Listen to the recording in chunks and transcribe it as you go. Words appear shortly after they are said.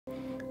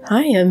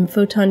Hi, I'm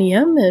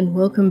Photon and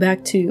welcome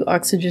back to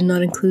Oxygen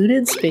Not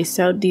Included, Spaced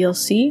Out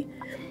DLC.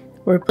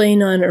 We're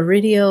playing on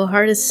Aridio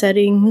hardest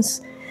settings,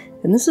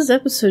 and this is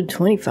episode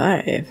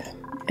 25.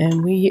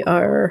 And we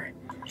are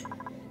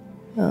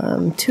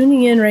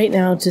tuning in right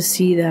now to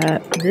see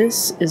that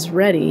this is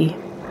ready,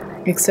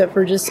 except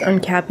for just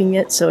uncapping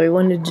it, so I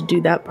wanted to do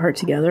that part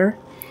together.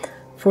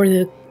 For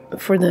the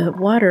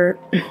water,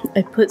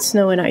 I put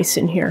snow and ice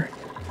in here.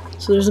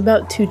 So there's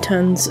about 2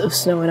 tons of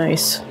snow and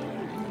ice.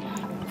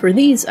 For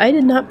these, I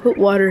did not put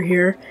water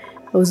here.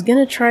 I was going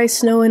to try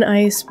snow and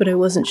ice, but I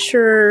wasn't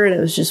sure, and I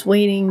was just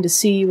waiting to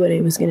see what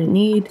I was going to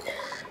need.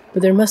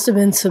 But there must have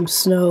been some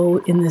snow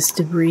in this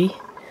debris,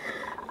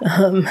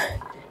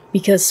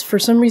 because for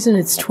some reason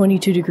it's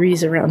 22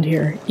 degrees around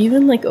here.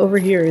 Even like over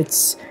here,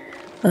 it's,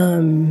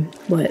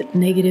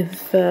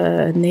 negative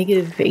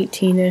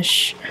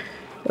 18-ish.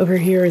 Over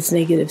here it's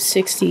negative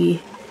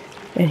 60,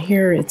 and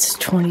here it's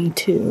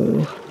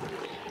 22.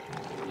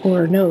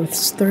 Or no,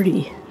 it's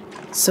 30.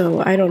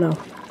 So, I don't know.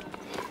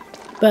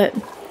 But,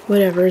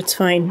 whatever, it's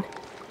fine.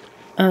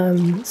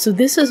 So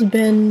this has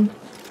been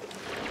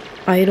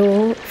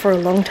idle for a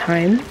long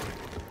time.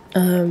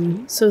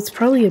 So it's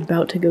probably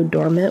about to go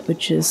dormant,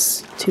 which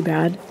is too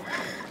bad.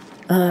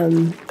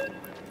 I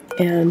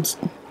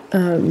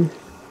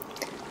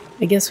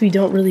guess we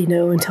don't really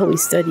know until we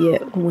study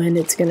it when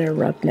it's going to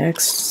erupt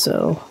next.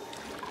 So,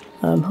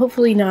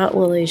 hopefully not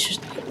while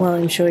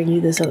I'm showing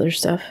you this other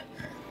stuff.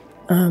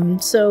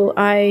 So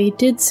I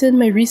did send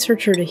my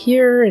researcher to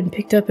here and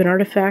picked up an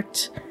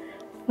artifact,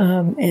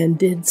 and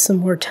did some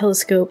more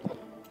telescope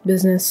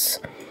business.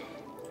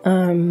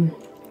 And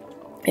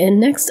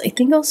next, I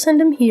think I'll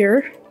send him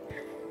here,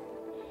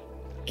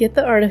 get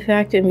the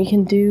artifact, and we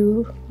can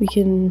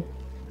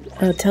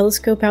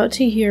telescope out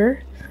to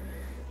here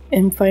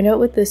and find out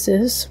what this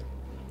is.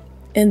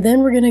 And then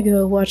we're gonna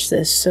go watch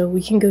this, so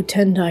we can go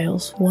 10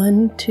 dials.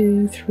 1,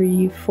 2,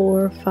 3,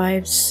 4,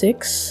 5,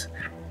 6...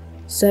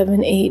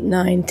 7, 8,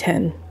 9,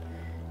 10.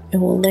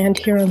 And we'll land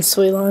here on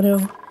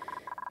Soilano.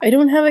 I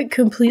don't have it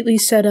completely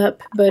set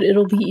up, but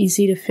it'll be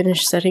easy to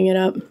finish setting it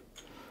up.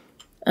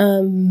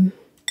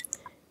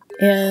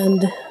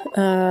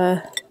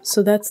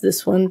 So that's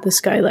this one, the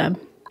Skylab.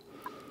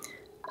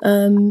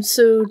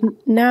 So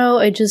now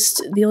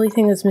the only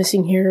thing that's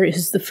missing here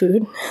is the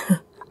food.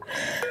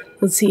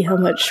 Let's see how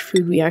much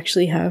food we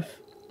actually have.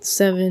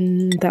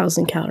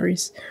 7,000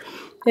 calories.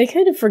 I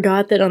kind of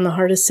forgot that on the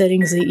hardest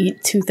settings they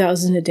eat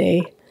 2,000 a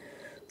day,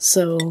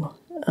 so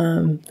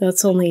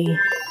that's only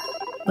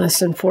less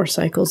than 4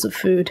 cycles of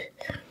food.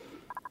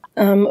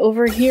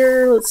 Over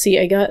here, let's see,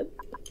 I got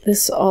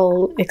this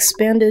all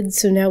expanded,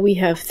 so now we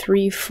have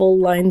 3 full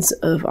lines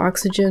of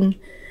oxygen.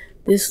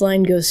 This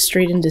line goes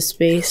straight into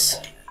space.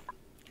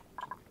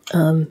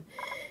 What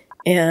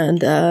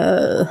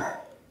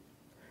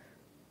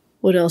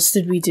else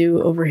did we do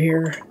over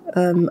here?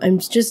 I'm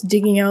just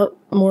digging out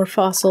more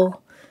fossil.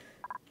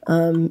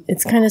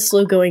 It's kind of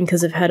slow going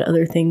because I've had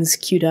other things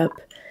queued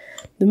up.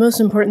 The most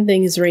important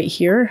thing is right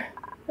here.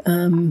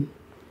 I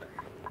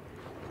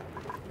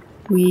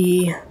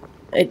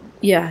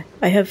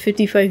have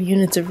 55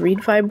 units of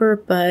reed fiber,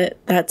 but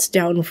that's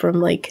down from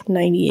like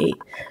 98.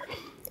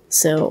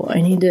 So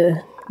I need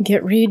to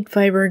get reed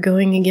fiber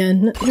going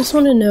again. I just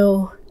want to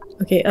know,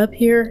 okay, up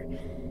here,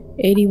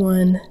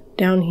 81,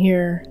 down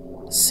here,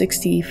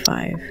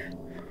 65.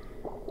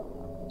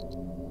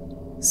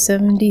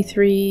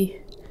 73...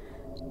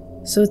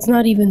 So it's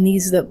not even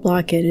these that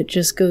block it, it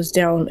just goes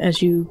down.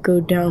 As you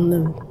go down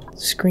the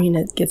screen,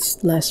 it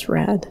gets less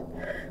rads.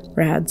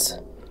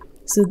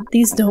 So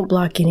these don't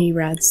block any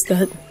rads.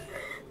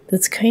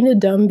 That's kind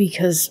of dumb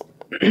because,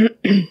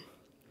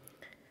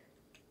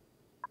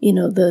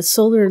 the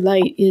solar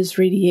light is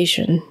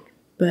radiation,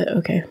 but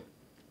okay.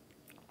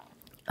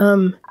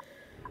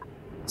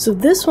 So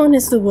this one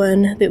is the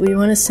one that we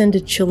want to send to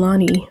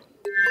Chillani.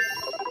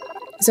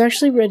 It's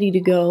actually ready to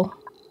go,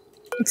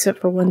 except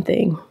for one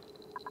thing.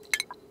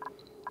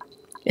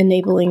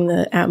 Enabling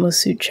the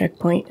atmosuit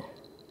checkpoint.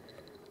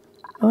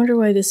 I wonder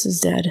why this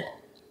is dead.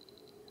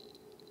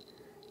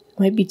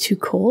 Might be too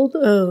cold?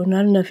 Oh,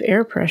 not enough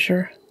air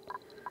pressure.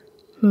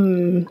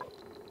 What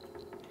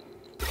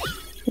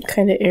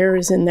kind of air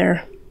is in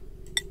there?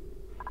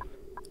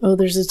 Oh,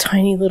 there's a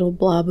tiny little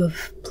blob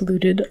of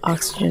polluted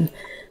oxygen.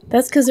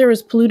 That's because there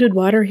was polluted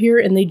water here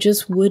and they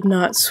just would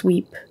not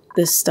sweep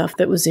this stuff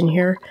that was in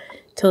here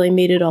till I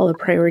made it all a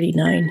priority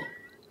 9.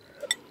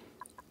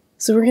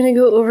 So we're going to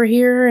go over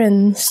here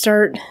and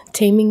start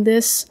taming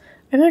this.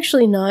 I'm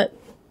actually not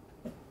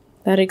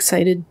that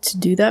excited to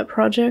do that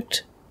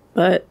project,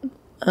 but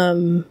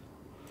I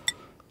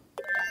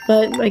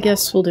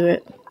guess we'll do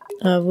it.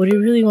 What I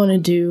really want to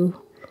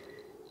do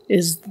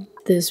is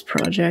this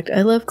project.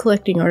 I love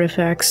collecting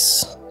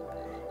artifacts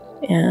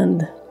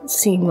and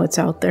seeing what's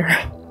out there.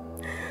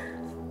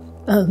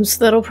 So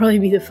that'll probably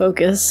be the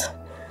focus.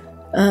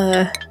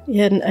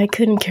 And I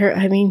couldn't care.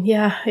 I mean,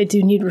 yeah, I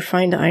do need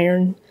refined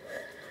iron.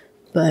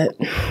 But,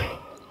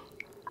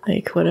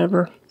 like,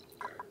 whatever.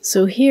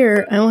 So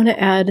here, I want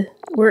to add,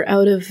 we're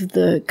out of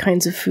the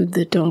kinds of food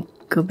that don't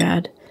go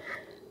bad.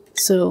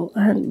 So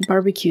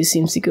barbecue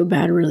seems to go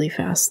bad really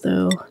fast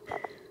though.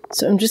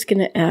 So I'm just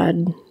gonna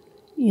add,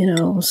 you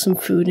know, some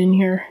food in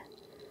here.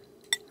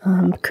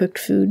 Cooked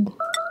food.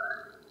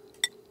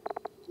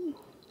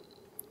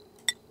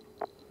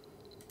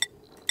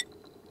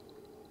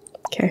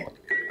 Okay.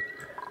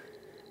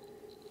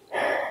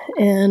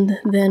 And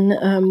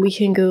then we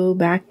can go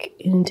back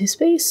into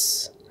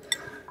space.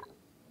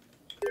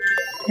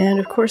 And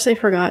of course I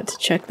forgot to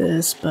check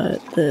this, but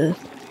the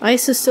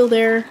ice is still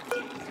there.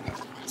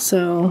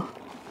 So,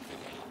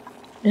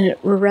 and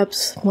it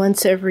erupts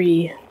once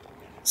every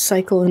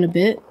cycle and a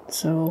bit,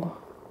 so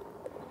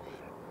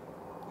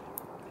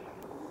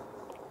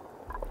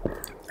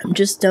I'm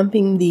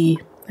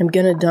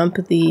gonna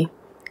dump the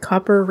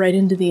copper right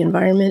into the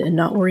environment and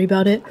not worry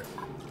about it.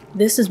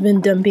 This has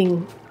been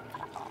dumping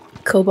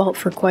cobalt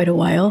for quite a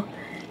while,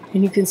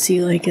 and you can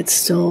see like it's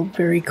still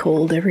very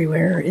cold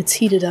everywhere. It's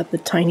heated up a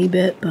tiny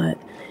bit, but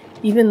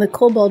even the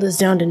cobalt is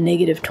down to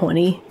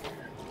 -20,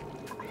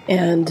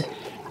 and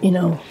you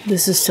know,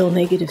 this is still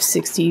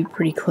 -60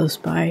 pretty close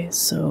by.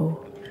 So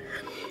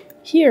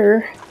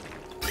here,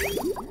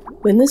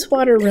 when this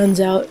water runs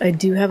out, I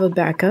do have a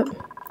backup.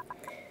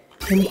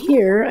 And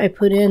here I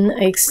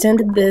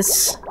extended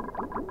this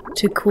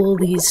to cool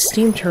these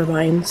steam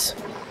turbines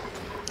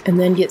and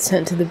then get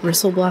sent to the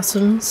bristle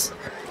blossoms.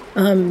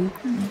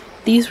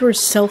 These were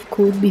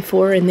self-cooled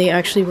before and they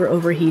actually were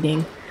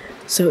overheating.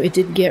 So it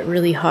did get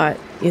really hot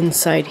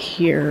inside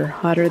here,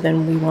 hotter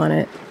than we want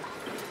it.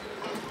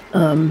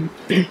 And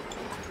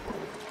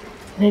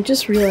I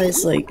just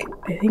realized, like,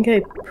 I think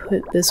I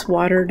put this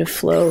water to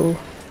flow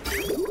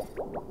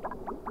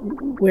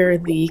where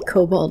the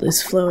cobalt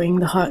is flowing,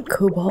 the hot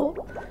cobalt.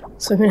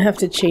 So I'm gonna have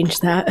to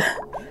change that.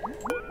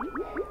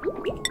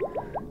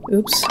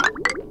 Oops.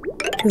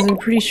 Because I'm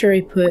pretty sure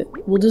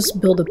we'll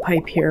just build a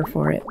pipe here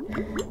for it.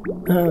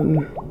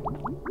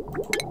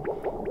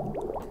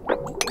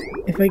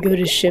 If I go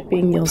to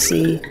shipping, you'll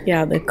see,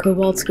 yeah, the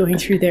cobalt's going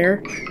through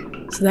there.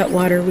 So that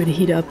water would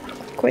heat up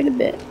quite a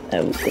bit,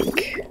 I would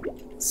think.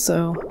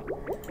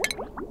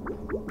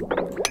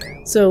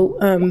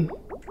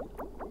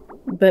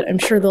 But I'm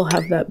sure they'll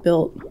have that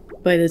built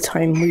by the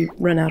time we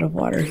run out of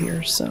water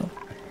here, so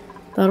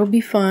that'll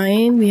be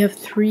fine. We have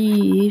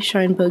 3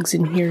 shine bugs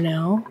in here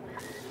now,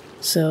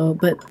 so,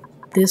 but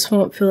this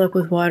won't fill up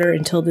with water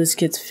until this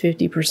gets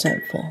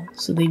 50% full,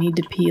 so they need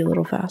to pee a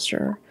little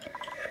faster.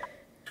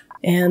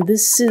 And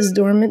this is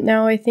dormant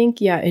now, I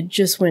think. Yeah, it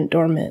just went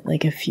dormant,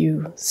 like if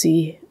you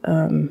see,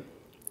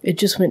 it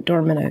just went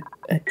dormant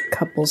a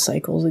couple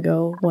cycles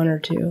ago, 1 or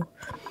 2.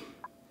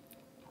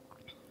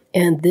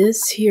 And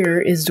this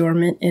here is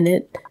dormant,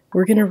 and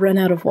we're gonna run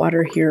out of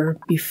water here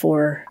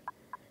before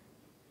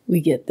we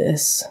get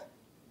this,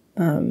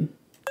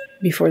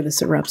 before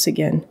this erupts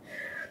again.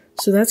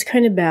 So that's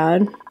kind of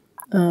bad,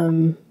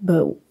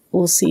 but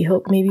we'll see.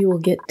 Hope maybe we'll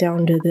get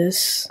down to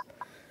this.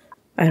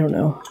 I don't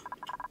know.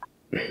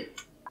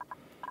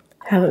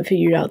 Haven't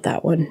figured out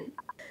that one.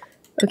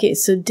 Okay,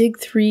 so dig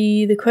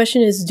 3. The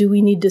question is, do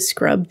we need to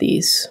scrub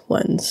these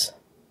ones?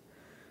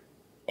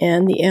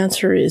 And the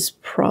answer is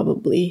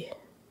probably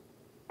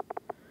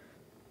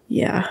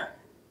yeah.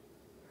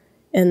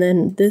 And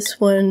then this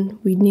one,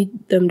 we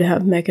need them to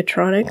have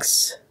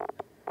mechatronics.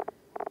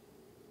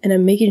 And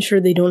I'm making sure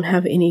they don't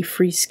have any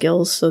free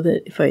skills so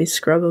that if I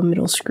scrub them,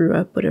 it'll screw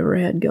up whatever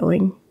I had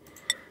going.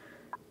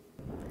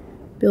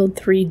 Build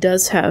 3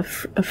 does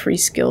have a free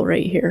skill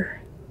right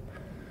here.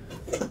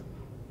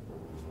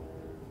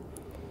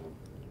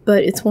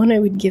 But it's one I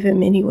would give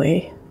him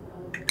anyway.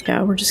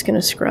 Yeah, we're just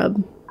gonna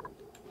scrub.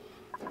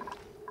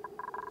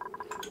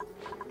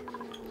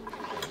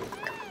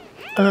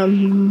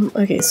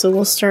 Okay, so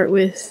we'll start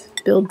with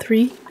build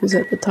 3, who's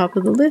at the top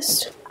of the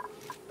list.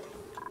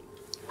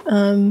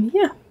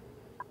 Yeah.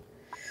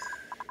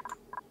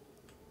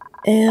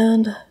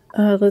 And,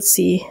 let's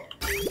see.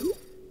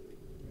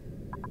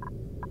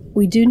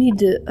 We do need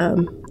to,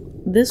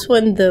 this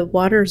one, the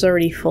water's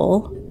already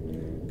full.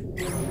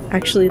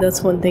 Actually,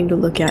 that's one thing to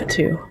look at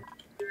too.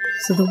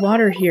 So the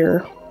water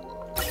here,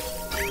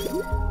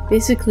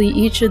 basically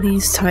each of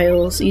these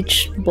tiles,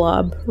 each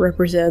blob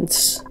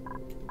represents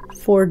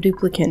 4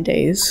 duplicate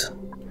days.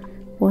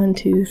 1,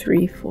 2,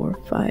 3, 4,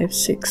 5,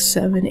 6,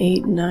 7,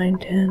 8, 9,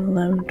 10,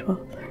 11, 12,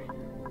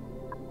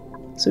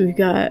 13. So we've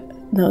got,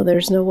 no,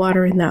 there's no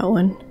water in that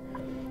one.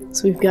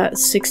 So we've got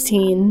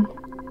 16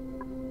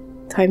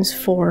 times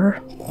 4.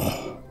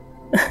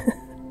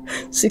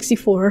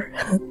 64.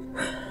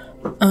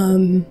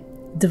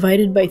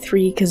 Divided by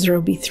 3 because there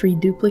will be 3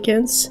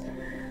 duplicates.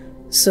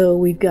 So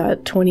we've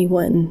got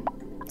 21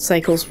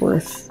 cycles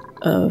worth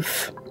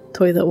of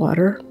toilet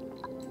water.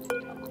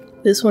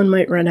 This one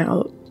might run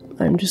out.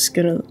 I'm just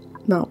gonna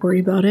not worry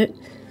about it.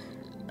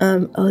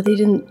 Oh, they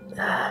didn't...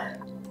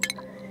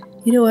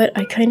 You know what?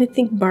 I kind of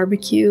think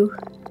barbecue...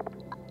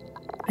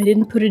 I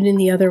didn't put it in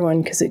the other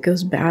one because it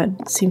goes bad.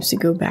 It seems to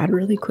go bad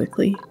really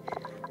quickly.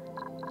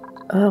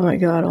 Oh my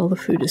god, all the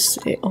food is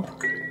stale.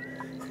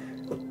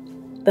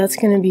 That's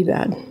gonna be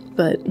bad,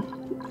 but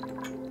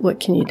what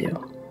can you do?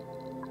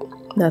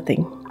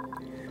 Nothing.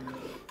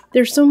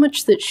 There's so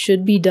much that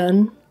should be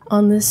done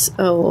on this.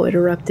 Oh, it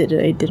erupted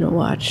and I didn't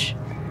watch.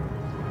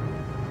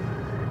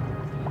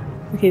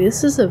 Okay,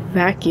 this is a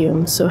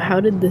vacuum, so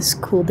how did this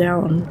cool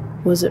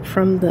down? Was it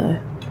from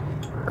the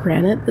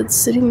granite that's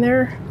sitting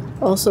there?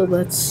 Also,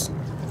 let's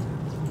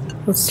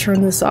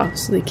turn this off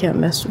so they can't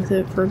mess with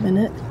it for a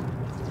minute.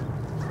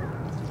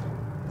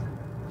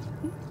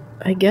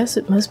 I guess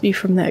it must be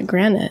from that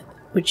granite,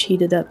 which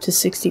heated up to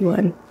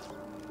 61.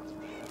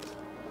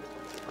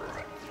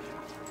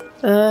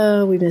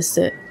 We missed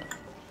it.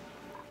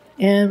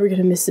 And we're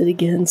gonna miss it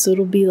again, so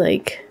it'll be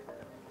like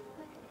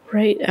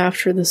right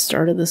after the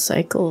start of the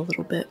cycle a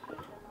little bit.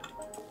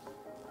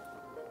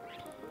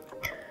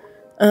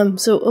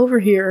 So over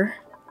here,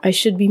 I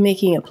should be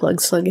making a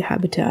plug slug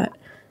habitat.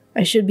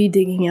 I should be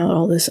digging out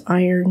all this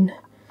iron.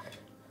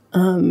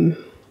 I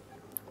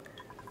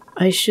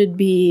should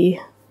be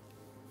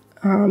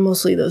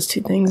mostly those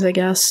two things, I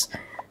guess.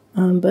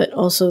 But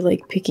also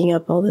like picking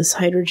up all this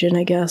hydrogen,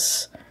 I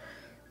guess.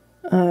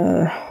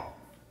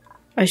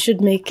 I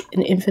should make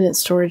an infinite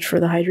storage for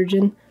the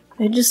hydrogen.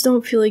 I just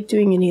don't feel like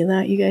doing any of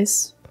that, you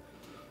guys.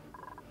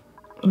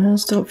 I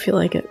just don't feel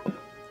like it.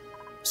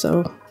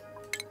 So.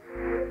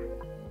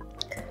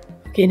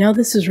 Okay, now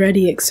this is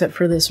ready except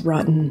for this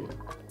rotten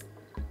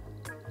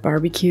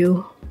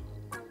barbecue.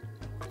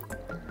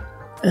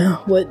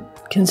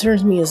 What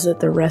concerns me is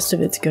that the rest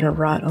of it's gonna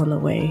rot on the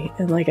way.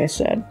 And like I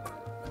said,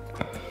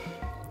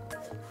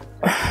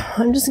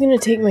 I'm just gonna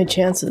take my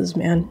chances,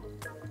 man.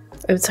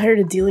 I'm tired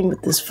of dealing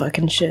with this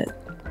fucking shit.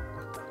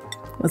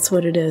 That's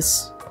what it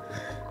is.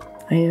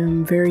 I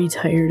am very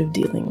tired of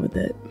dealing with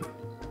it.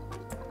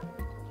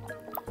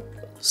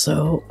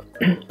 So,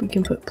 we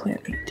can put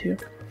plant meat too.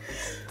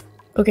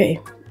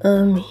 Okay,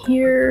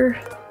 here...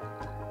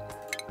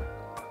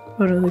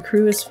 Oh no, the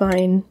crew is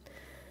fine.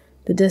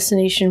 The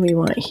destination we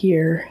want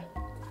here.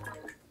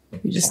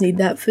 We just need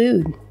that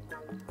food.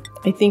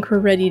 I think we're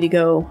ready to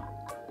go.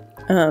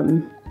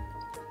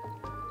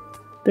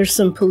 There's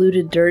some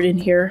polluted dirt in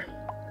here.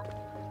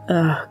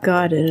 Oh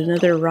god, and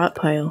another rot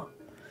pile.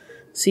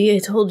 See, I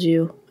told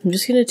you. I'm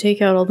just gonna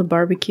take out all the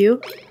barbecue.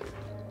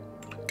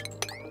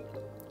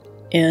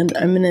 And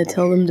I'm gonna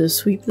tell them to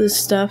sweep this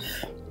stuff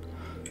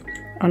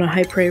on a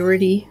high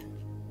priority.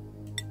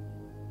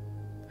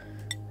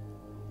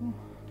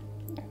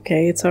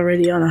 Okay, it's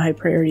already on a high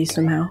priority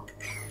somehow.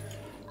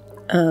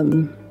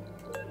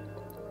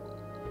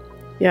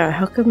 Yeah,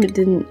 how come it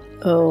didn't...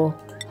 Oh,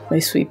 my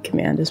sweep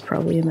command is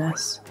probably a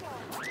mess.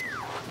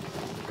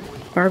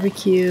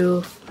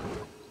 Barbecue.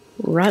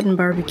 Rotten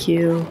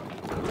barbecue.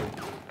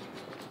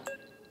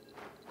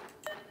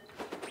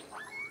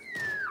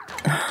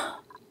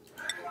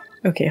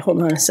 Okay,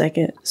 hold on a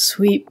second.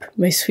 Sweep.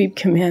 My sweep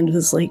command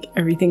was like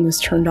everything was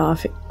turned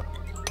off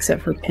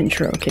except for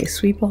Pintra. Okay,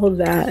 sweep all of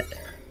that.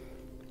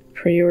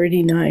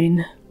 Priority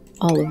 9.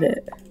 All of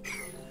it.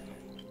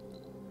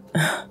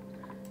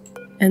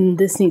 And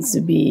this needs to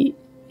be...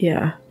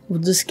 Yeah,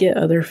 we'll just get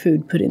other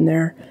food put in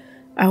there.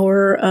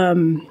 Our,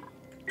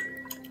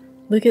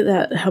 look at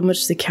that, how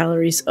much the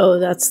calories... Oh,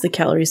 that's the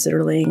calories that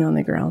are laying on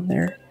the ground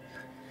there.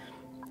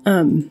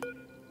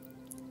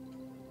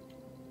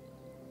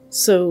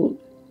 So...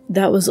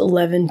 That was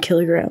 11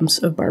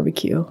 kilograms of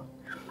barbecue.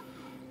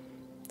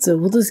 So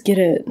we'll just get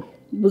it,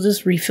 we'll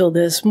just refill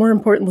this. More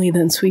importantly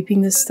than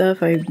sweeping this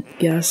stuff, I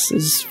guess,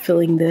 is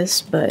filling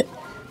this, but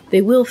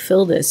they will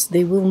fill this.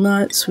 They will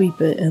not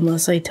sweep it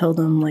unless I tell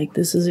them, like,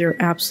 this is your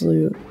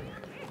absolute,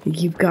 like,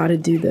 you've got to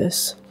do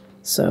this.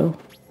 So,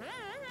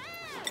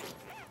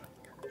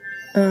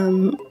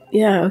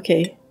 yeah,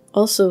 okay.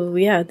 Also,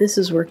 yeah, this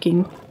is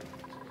working.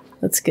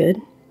 That's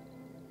good.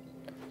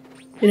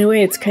 In a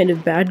way, it's kind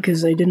of bad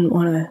because I didn't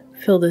want to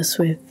fill this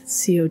with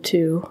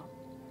CO2,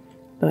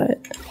 but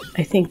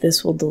I think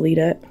this will delete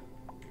it.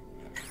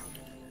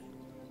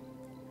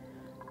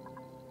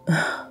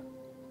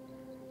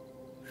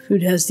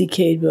 Food has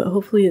decayed, but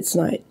hopefully it's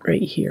not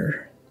right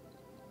here.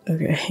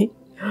 Okay.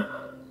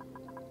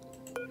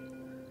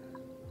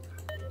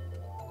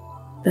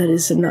 That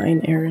is a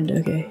 9 errand,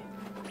 okay.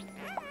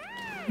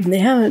 And they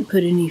haven't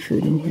put any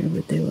food in here,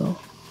 but they will.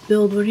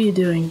 Build, what are you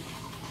doing?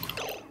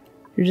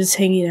 You're just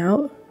hanging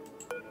out?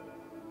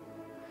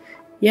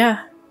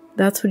 Yeah,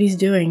 that's what he's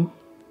doing.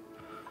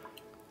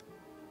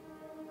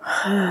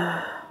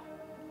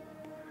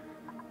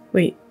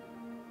 Wait.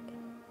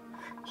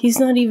 He's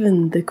not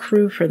even the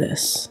crew for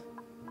this.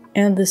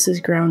 And this is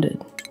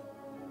grounded.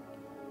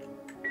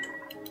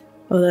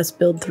 Oh, that's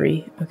build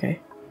 3. Okay.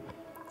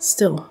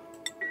 Still.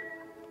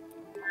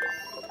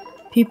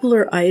 People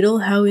are idle?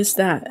 How is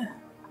that?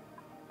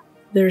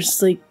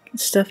 There's, like,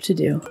 stuff to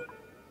do.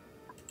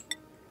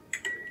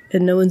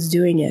 And no one's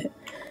doing it.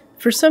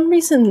 For some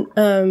reason,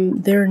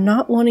 they're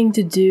not wanting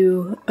to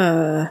do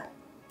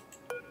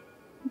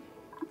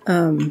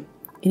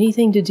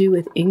anything to do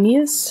with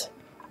igneous.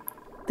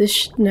 This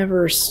should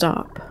never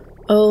stop.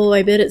 Oh,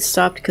 I bet it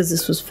stopped because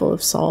this was full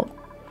of salt.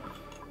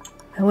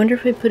 I wonder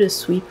if I put a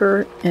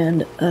sweeper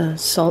and a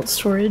salt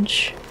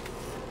storage,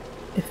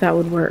 if that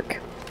would work.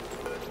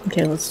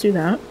 Okay, let's do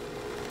that.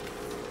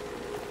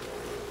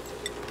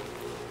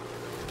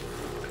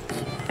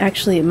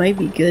 Actually, it might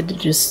be good to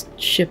just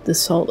ship the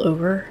salt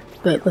over,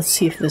 but let's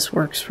see if this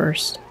works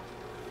first.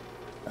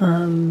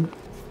 Oh,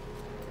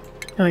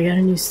 I got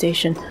a new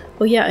station.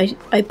 Oh yeah,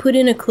 I put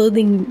in a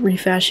clothing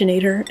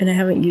refashionator and I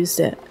haven't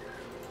used it.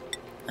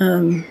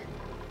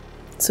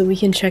 So we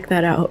can check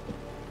that out.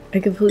 I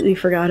completely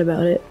forgot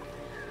about it.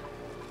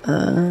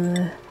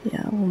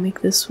 Yeah, we'll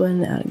make this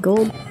one out of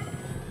gold.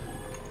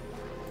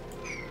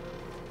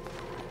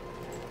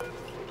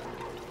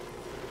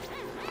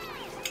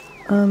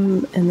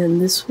 And then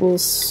this will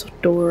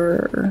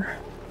store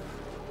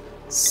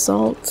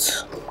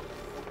salt.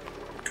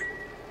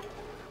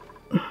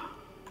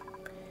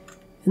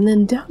 And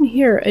then down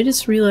here, I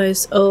just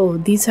realized, oh,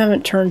 these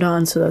haven't turned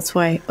on, so that's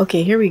why.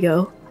 Okay, here we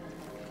go.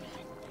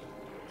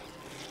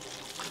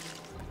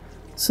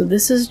 So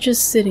this is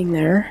just sitting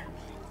there.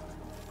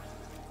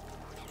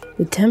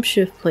 The temp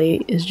shift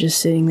plate is just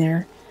sitting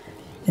there.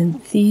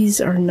 And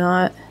these are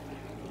not...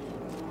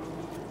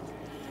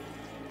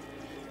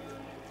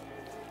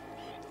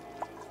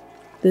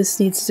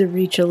 This needs to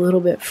reach a little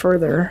bit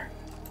further.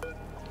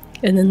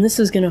 And then this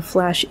is going to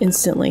flash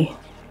instantly.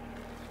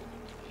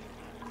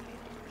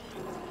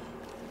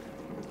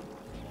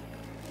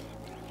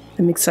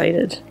 I'm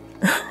excited.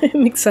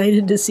 I'm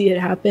excited to see it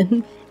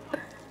happen.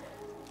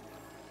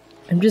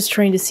 I'm just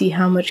trying to see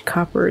how much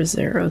copper is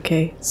there.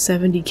 Okay,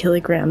 70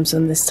 kilograms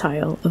on this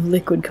tile of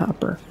liquid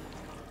copper.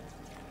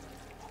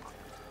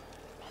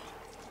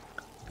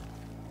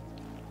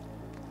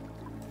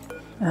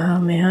 Oh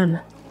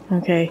man.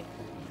 Okay.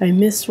 I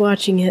missed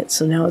watching it,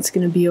 so now it's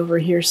going to be over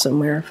here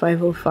somewhere.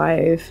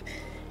 505,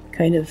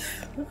 kind of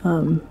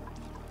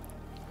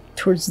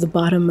towards the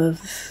bottom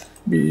of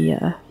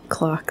the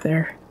clock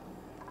there.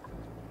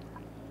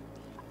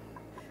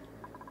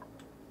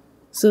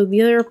 So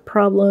the other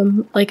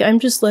problem, like I'm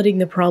just letting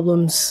the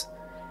problems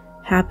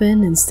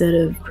happen instead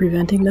of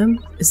preventing them,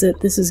 is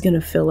that this is going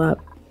to fill up.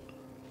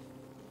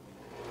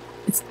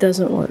 It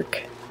doesn't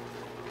work,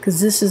 because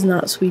this is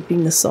not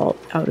sweeping the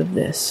salt out of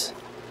this.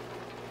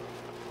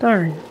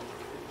 Darn.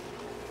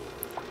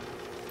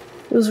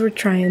 It was worth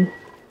trying.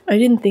 I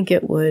didn't think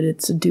it would.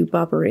 It's a dupe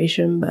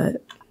operation,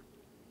 but...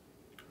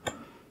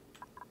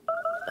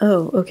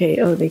 Oh, okay.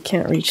 Oh, they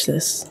can't reach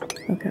this.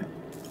 Okay.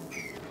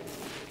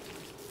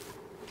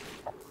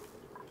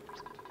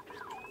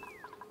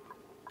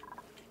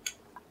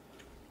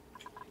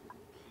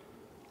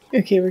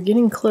 Okay, we're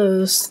getting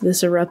close to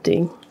this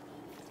erupting.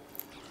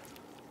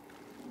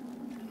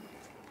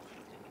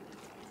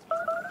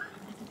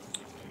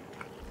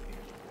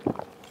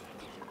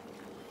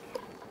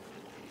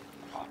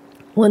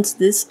 Once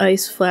this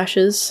ice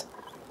flashes,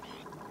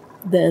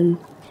 then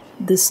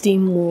the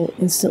steam will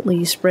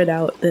instantly spread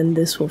out, then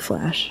this will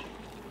flash.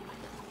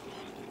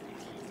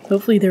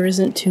 Hopefully there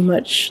isn't too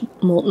much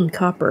molten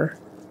copper.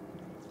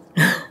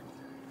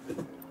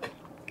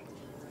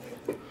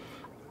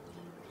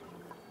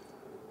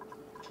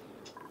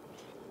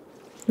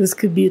 This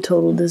could be a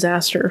total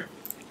disaster.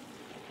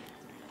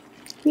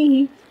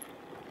 Hee.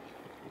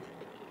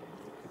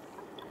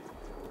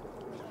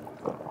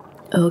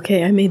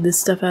 Okay, I made this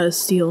stuff out of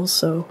steel,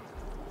 so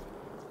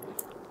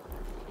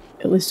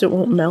at least it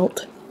won't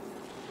melt.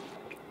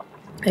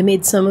 I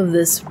made some of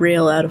this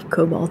rail out of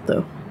cobalt,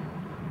 though.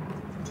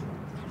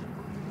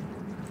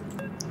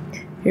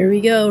 Here we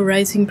go,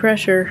 rising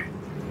pressure.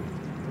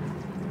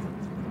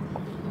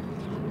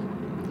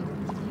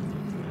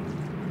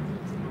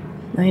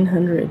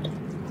 $900.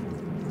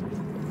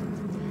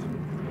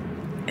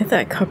 I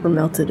thought copper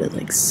melted at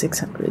like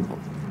 600.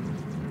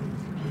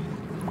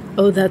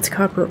 Oh, that's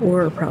copper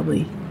ore,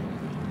 probably.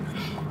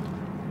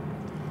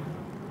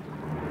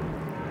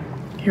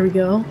 Here we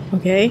go.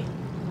 Okay.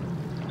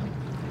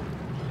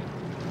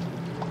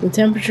 The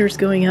temperature's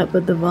going up,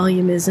 but the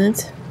volume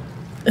isn't.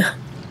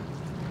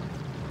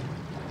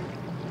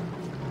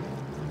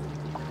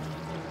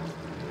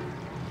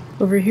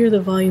 Over here,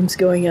 the volume's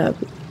going up,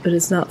 but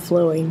it's not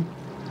flowing.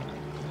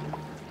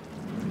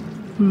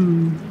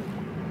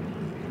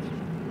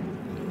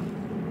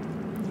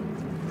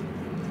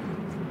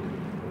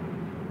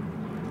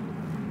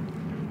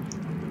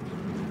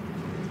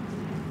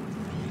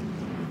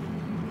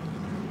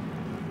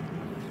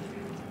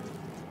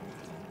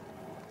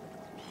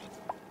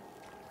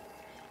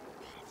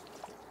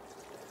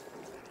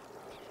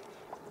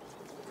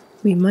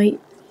 We might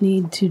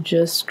need to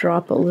just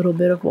drop a little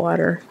bit of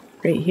water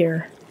right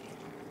here.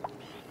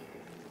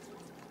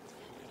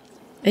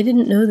 I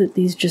didn't know that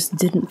these just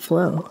didn't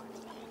flow.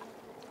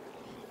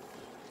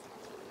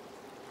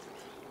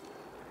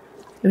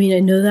 I mean, I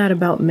know that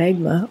about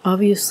magma.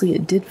 Obviously,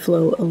 it did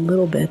flow a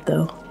little bit,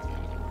 though.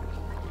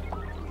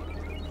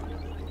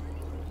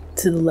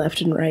 To the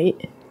left and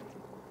right.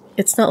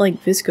 It's not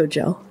like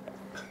viscogel.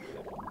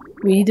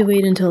 We need to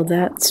wait until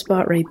that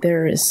spot right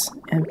there is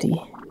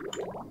empty.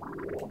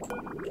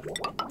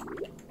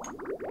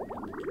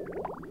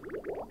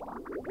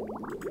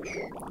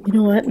 You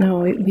know what? No,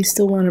 we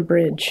still want a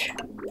bridge.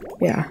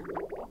 Yeah.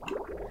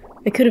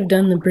 I could have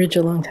done the bridge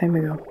a long time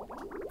ago.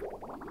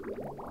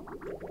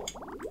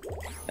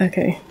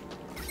 Okay.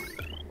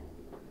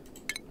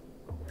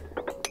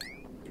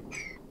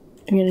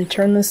 I'm gonna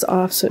turn this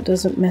off so it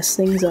doesn't mess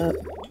things up.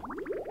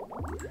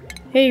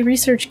 Hey,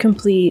 research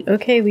complete.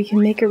 Okay, we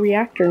can make a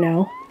reactor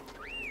now.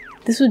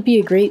 This would be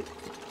a great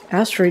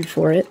asteroid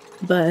for it,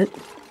 but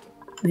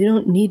they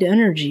don't need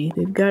energy.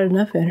 They've got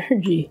enough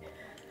energy.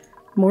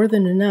 More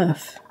than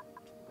enough.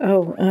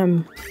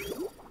 Oh,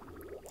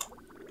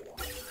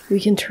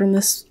 we can turn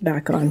this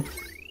back on.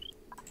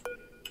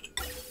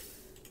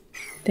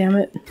 Damn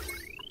it.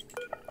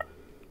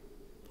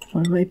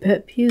 One of my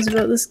pet peeves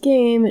about this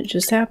game, it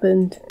just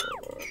happened.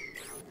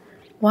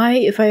 Why,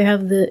 if I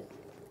have the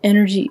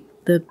energy,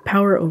 the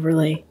power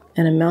overlay,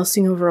 and I'm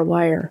mousing over a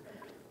wire,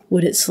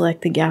 would it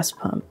select the gas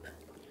pump?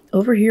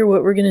 Over here,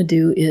 what we're gonna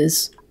do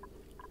is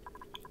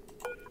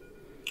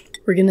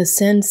we're gonna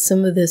send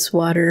some of this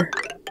water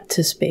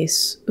to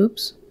space.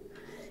 Oops.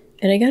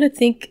 And I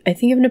think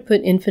I'm gonna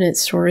put infinite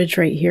storage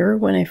right here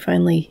when I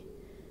finally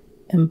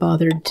am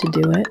bothered to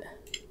do it.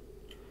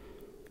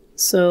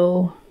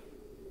 So,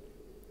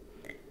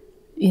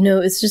 you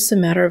know, it's just a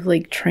matter of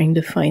like trying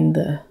to find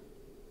the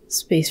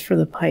space for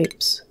the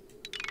pipes.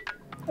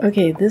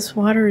 Okay, this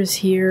water is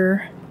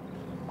here.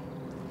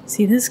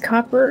 See this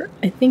copper?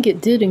 I think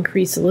it did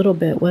increase a little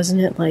bit.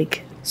 Wasn't it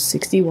like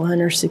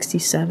 61 or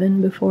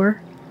 67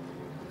 before?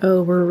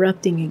 Oh, we're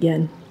erupting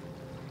again.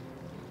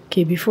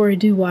 Okay, before I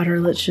do water,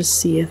 let's just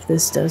see if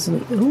this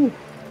doesn't... Ooh!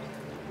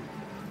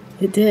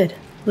 It did.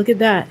 Look at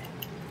that.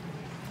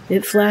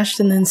 It flashed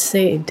and then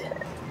stayed.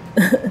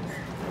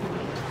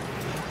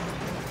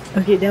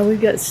 Okay, now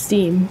we've got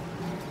steam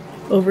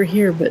over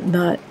here, but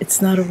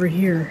it's not over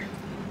here.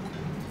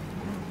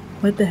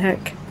 What the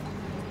heck?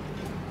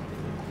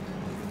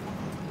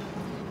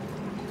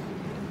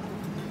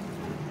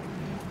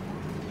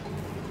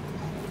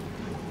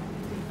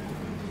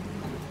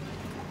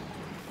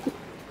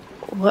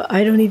 Well,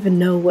 I don't even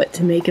know what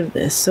to make of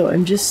this, so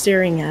I'm just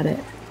staring at it.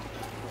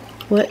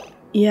 What?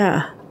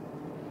 Yeah.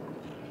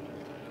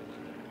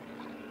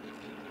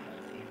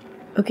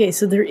 Okay,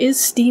 so there is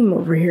steam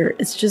over here.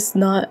 It's just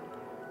not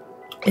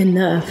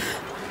enough.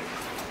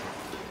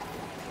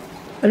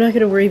 I'm not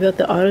going to worry about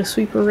the auto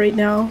sweeper right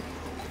now.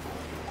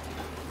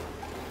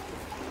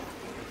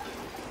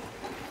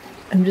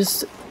 I'm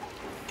just...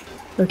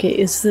 Okay,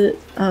 is the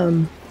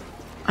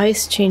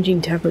ice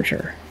changing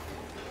temperature?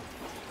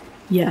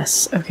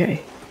 Yes,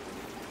 okay.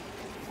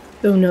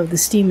 Oh no, the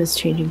steam is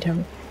changing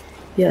temperature.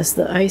 Yes,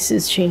 the ice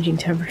is changing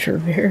temperature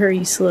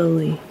very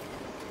slowly.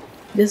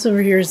 This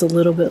over here is a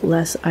little bit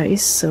less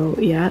ice, so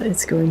yeah,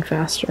 it's going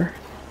faster.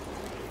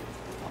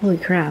 Holy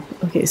crap.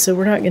 Okay, so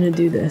we're not going to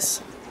do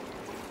this.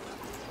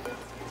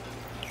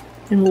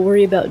 And we'll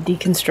worry about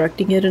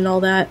deconstructing it and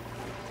all that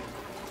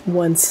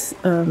once,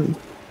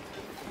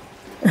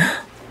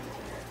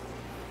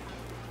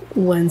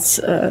 once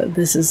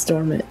this is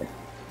dormant.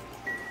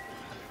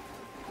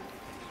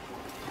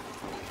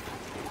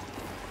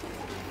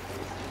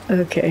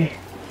 Okay.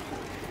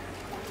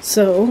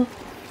 So,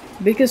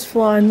 biggest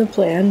flaw in the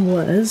plan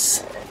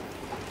was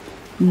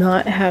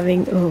not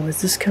having... Oh,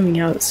 is this coming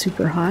out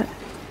super hot?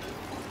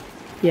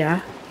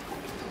 Yeah.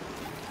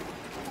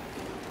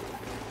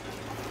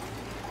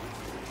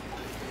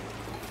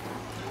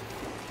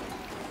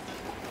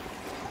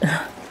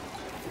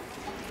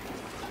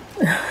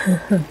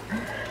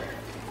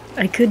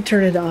 I could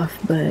turn it off,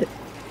 but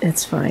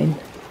it's fine.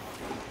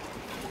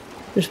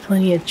 There's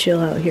plenty of chill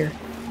out here.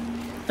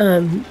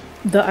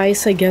 The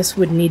ice, I guess,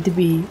 would need to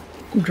be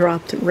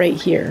dropped right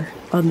here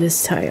on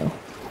this tile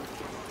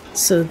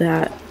so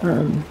that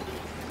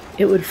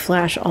it would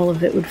flash, all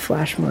of it would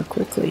flash more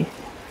quickly.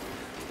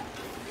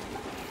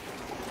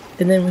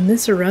 And then when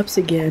this erupts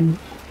again,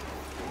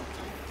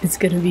 it's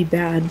going to be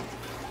bad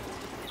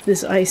if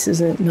this ice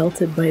isn't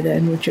melted by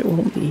then, which it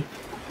won't be.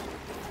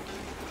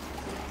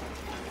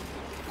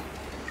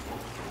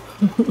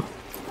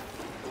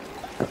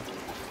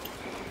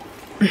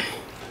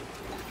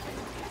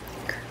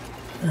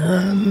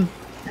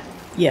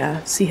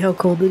 Yeah, see how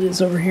cold it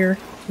is over here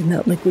in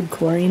that liquid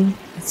chlorine?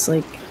 It's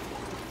like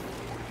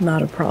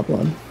not a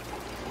problem.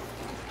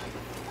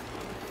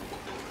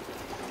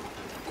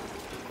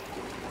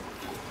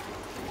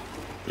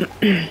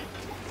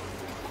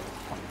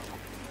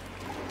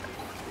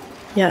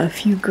 Yeah, a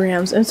few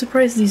grams. I'm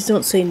surprised these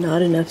don't say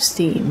not enough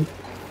steam.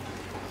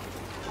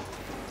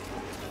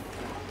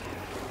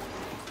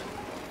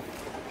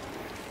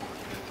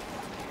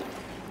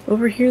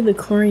 Over here the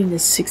chlorine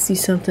is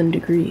 60-something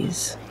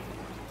degrees.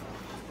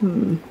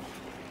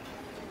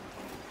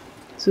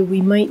 So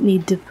we might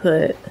need to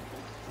put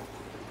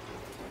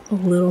a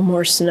little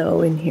more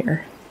snow in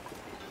here.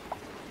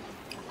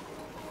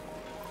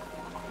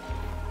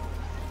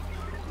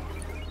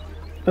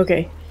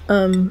 Okay,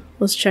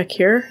 let's check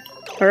here.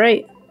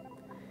 Alright.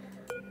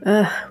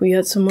 We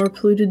got some more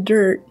polluted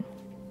dirt,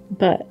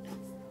 but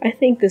I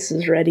think this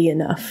is ready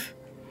enough.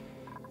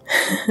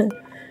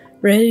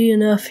 Ready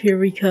enough, here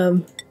we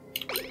come.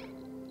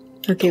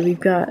 Okay, we've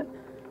got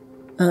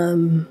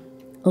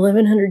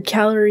 1100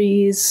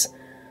 calories,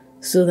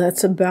 so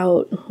that's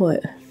about,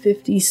 what,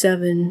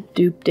 57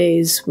 dupe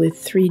days with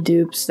 3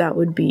 dupes. That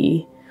would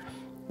be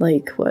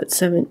like, what,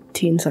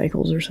 17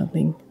 cycles or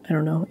something.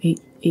 don't know,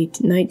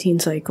 19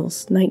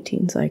 cycles.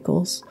 19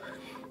 cycles.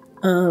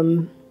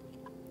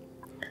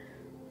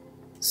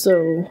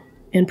 So,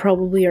 and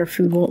probably our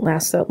food won't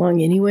last that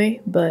long anyway,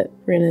 but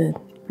we're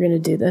gonna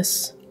do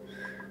this.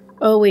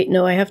 Oh wait,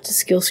 no, I have to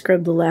skill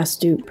scrub the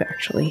last dupe,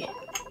 actually.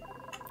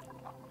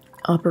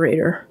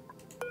 Operator.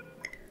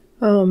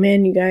 Oh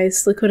man, you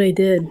guys, look what I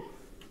did.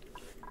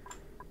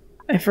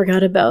 I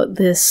forgot about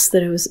this,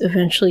 that I was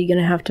eventually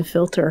gonna have to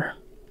filter.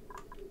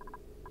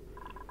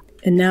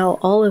 And now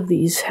all of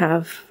these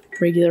have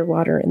regular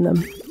water in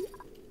them.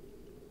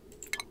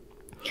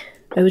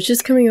 I was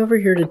just coming over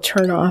here to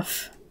turn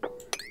off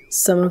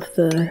some of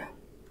the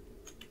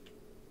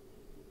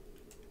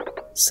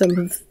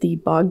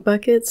bog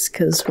buckets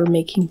because we're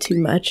making too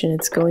much and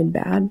it's going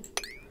bad.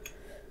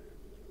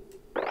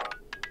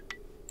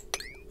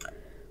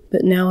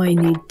 But now I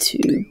need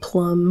to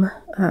plumb.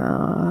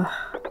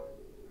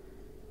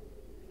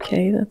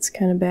 Okay, that's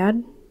kind of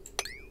bad.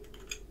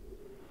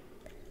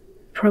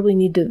 Probably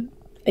need to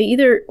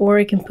or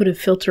I can put a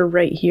filter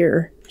right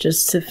here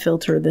just to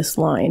filter this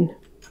line.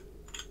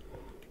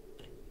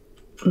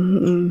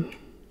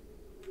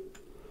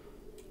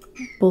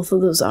 Both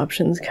of those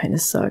options kind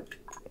of suck.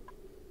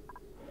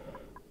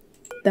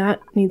 That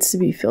needs to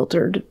be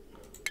filtered.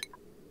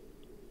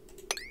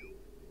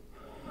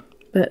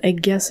 But I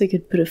guess I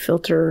could put a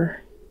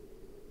filter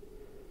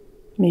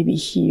maybe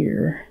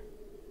here.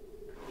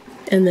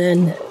 And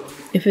then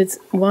if it's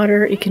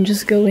water, it can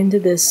just go into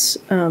this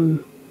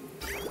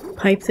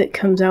pipe that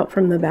comes out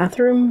from the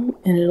bathroom,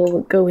 and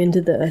it'll go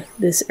into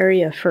this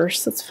area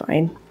first. That's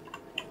fine.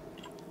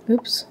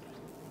 Oops.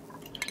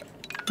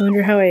 I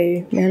wonder how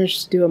I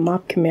managed to do a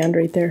mop command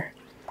right there.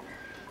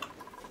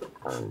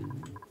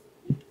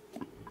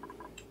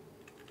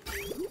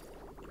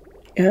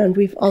 And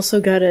we've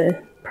also got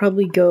to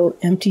probably go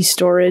empty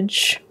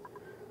storage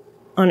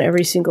on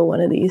every single one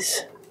of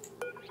these,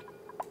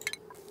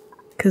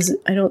 because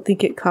I don't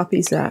think it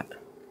copies that.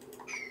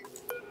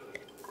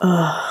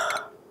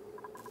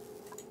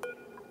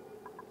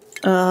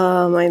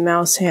 My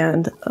mouse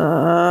hand.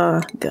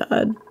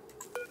 God.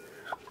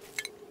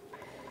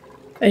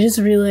 I just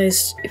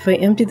realized if I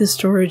empty the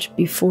storage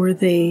before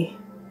they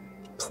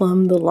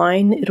plumb the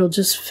line, it'll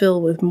just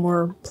fill with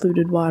more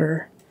polluted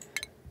water.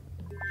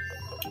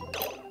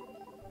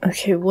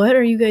 Okay, what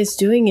are you guys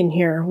doing in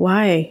here?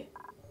 Why?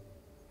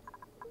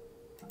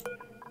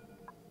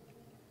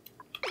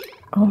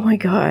 Oh my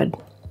god.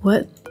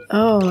 What?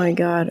 Oh my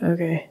god,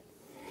 okay.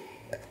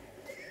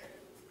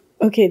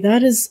 Okay,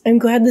 that is... I'm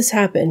glad this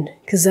happened,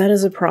 because that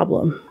is a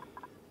problem.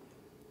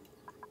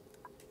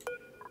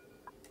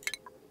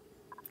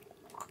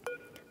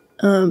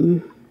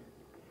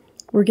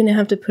 We're gonna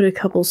have to put a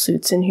couple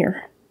suits in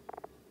here.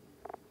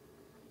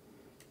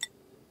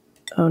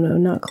 Oh no,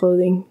 not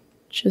clothing.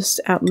 Just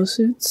Atmo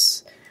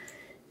suits.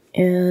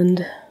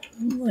 And,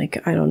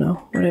 like, I don't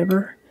know,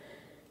 whatever.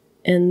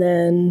 And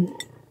then...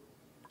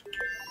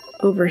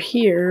 over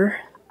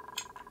here...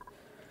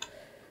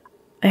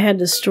 I had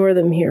to store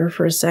them here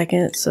for a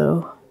second,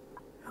 so...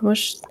 How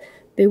much?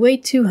 They weigh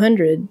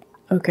 200.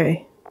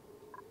 Okay.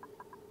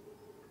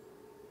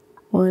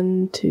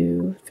 1,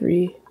 2,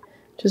 3...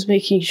 Just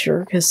making sure,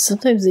 because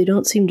sometimes they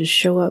don't seem to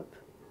show up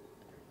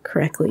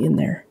correctly in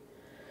there.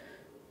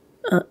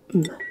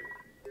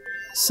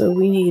 So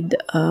we need,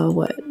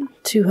 what?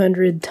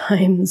 200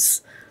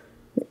 times...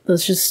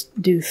 Let's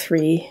just do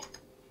 3.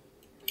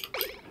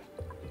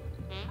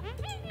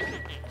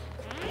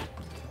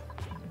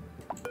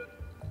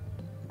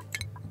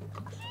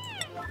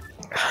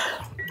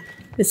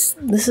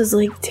 This is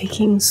like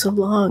taking so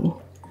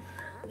long.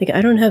 Like,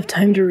 I don't have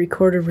time to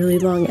record a really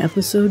long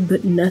episode,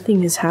 but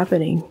nothing is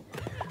happening.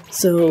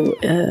 So,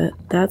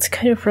 that's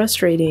kind of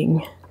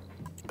frustrating.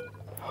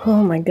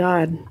 Oh my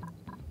god.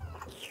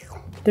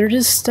 They're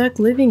just stuck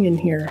living in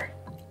here.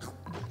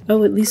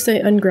 Oh, at least I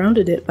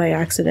ungrounded it by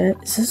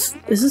accident. Is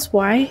this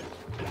why?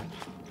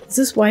 Is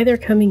this why they're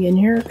coming in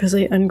here? Because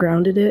I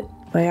ungrounded it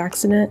by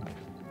accident?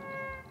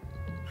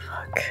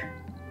 Fuck.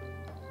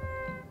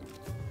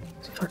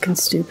 It's fucking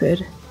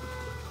stupid.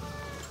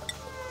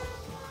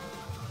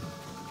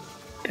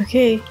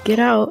 Okay, get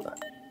out.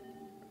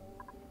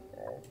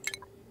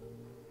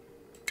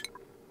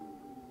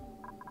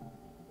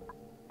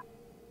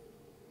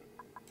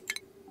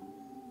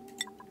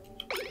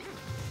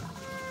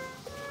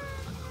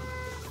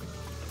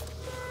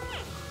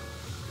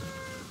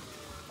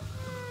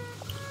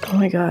 Oh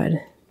my god.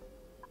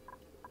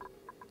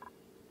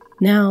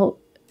 Now,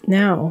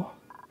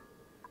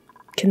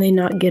 can they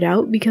not get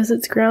out because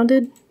it's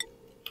grounded?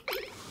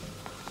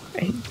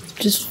 I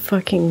just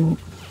fucking...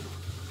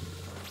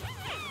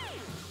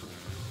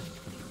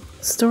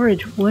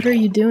 Storage, what are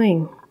you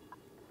doing?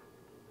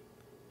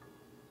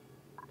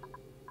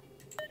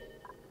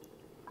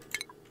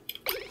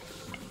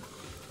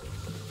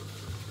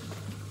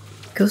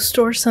 Go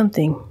store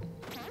something.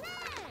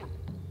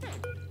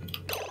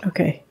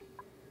 Okay.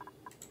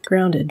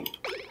 Grounded.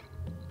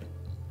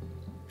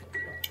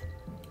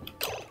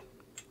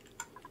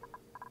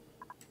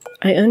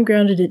 I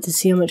ungrounded it to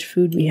see how much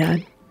food we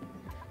had.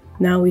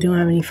 Now we don't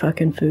have any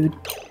fucking food.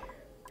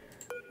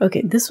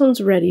 Okay, this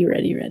one's ready.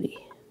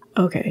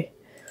 Okay.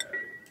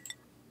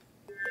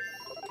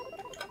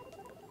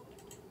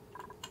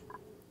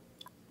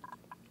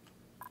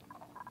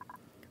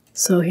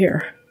 So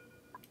here.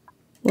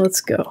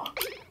 Let's go.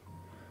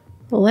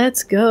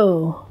 Let's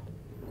go.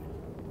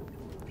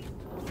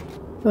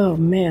 Oh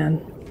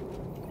man.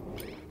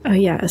 Oh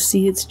yeah,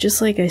 see, it's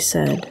just like I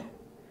said.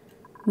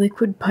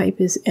 Liquid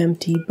pipe is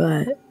empty,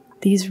 but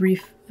these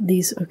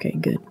okay,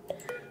 good.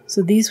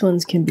 So these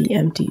ones can be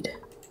emptied.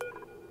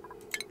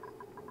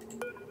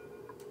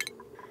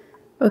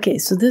 Okay,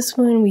 so this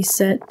one we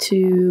set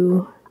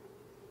to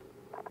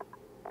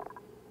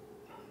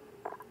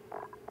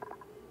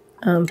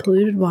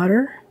polluted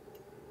water.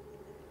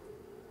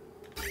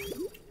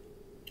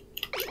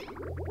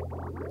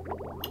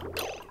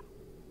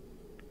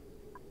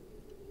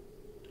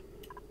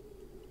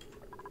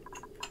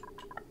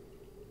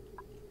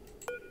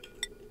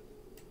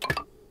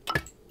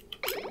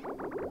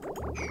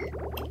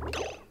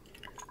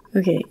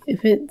 Okay,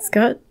 if it's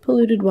got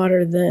polluted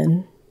water,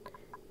 then...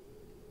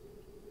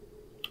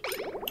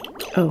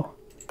 Oh.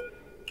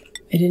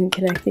 I didn't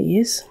connect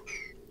these.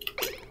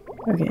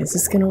 Okay, is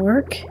this gonna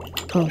work?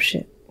 Oh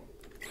shit.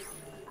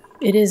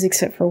 It is,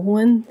 except for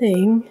one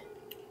thing.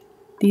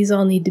 These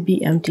all need to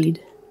be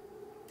emptied.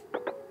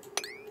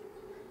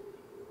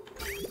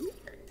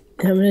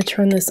 And I'm gonna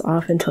turn this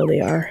off until they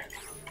are.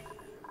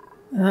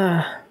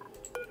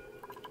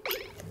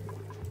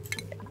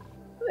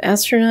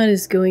 Astronaut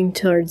is going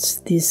towards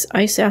this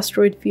ice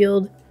asteroid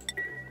field,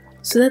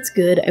 so that's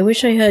good. I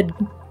wish I had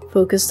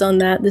focused on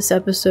that this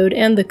episode,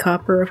 and the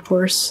copper, of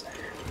course.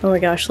 Oh my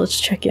gosh, let's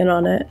check in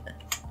on it.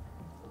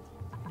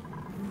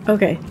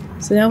 Okay,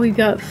 so now we've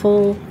got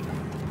full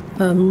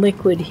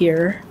liquid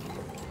here,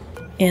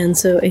 and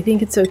so I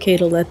think it's okay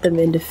to let them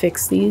in to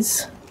fix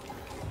these.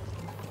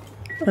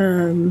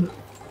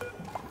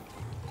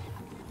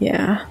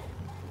 Yeah.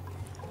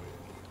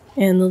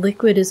 And the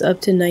liquid is up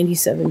to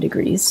 97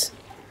 degrees.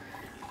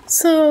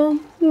 So,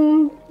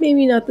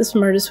 maybe not the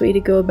smartest way to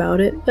go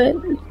about it, but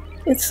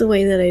it's the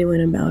way that I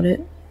went about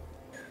it.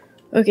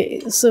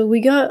 Okay, so we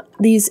got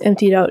these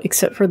emptied out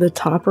except for the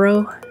top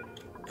row.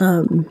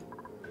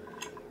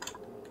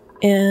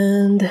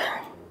 And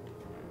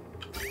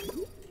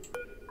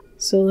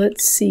so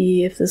let's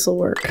see if this will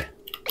work.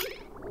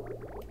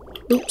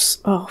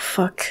 Oops, oh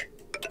fuck.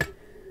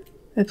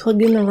 I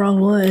plugged in the wrong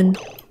one.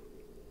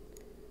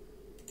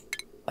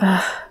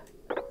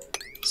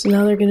 So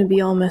now they're gonna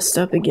be all messed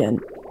up again.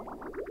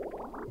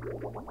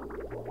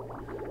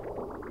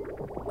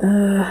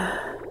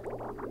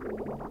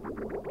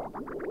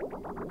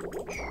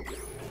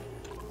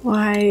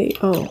 Why?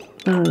 Oh,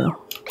 I don't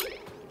know.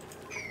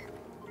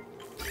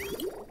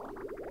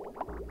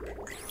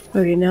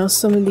 Okay, now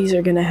some of these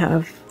are gonna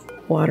have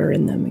water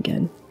in them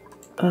again.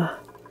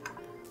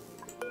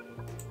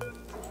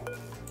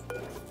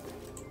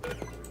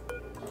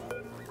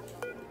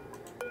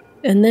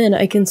 And then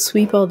I can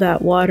sweep all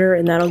that water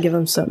and that'll give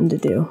them something to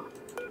do.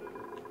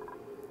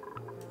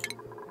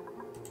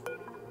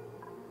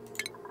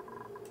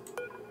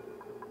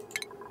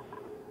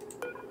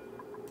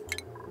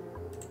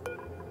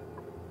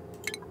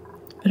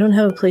 I don't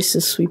have a place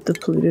to sweep the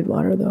polluted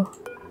water though.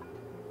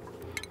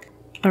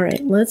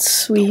 Alright, let's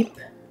sweep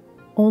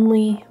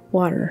only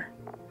water.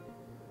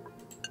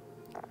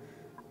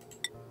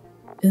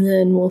 And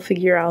then we'll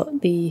figure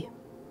out the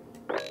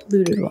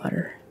polluted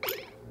water.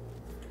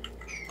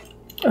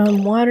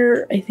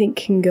 Water, I think,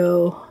 can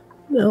go...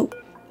 Nope.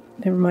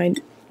 Never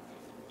mind.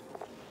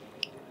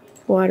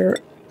 Water.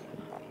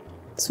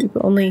 Sweep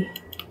only.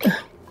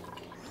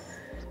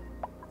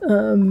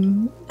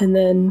 And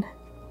then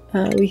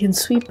we can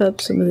sweep up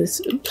some of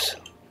this. Oops.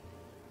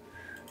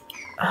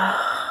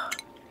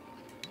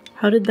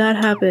 How did that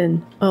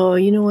happen? Oh,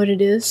 you know what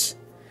it is?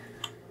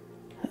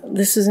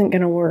 This isn't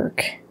gonna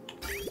work.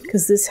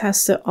 Because this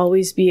has to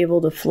always be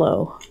able to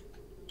flow.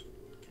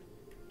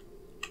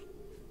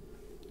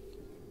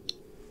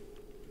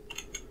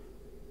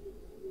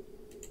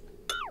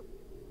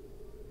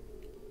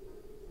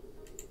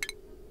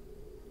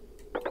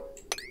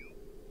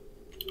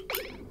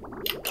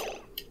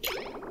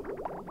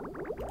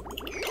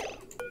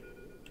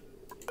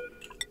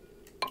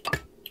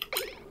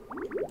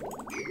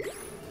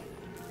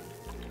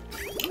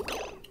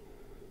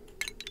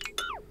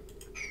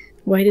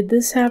 Why did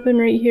this happen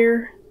right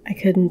here? I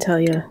couldn't tell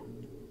you.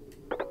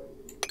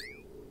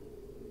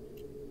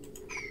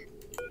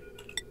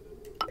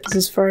 Because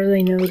as far as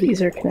I know,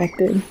 these are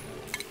connected.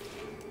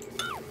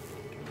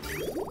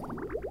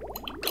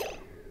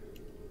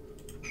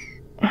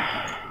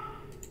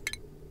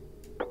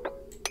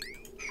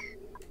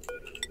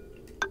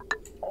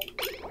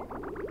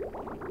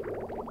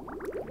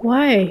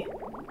 Why?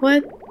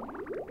 What?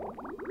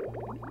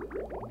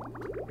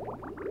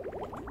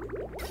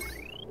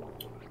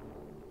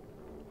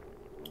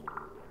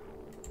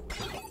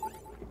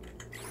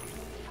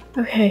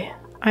 Okay,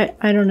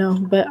 I don't know,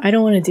 but I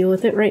don't want to deal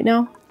with it right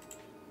now.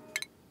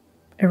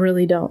 I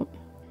really don't.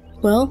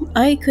 Well,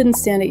 I couldn't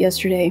stand it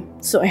yesterday,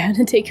 so I had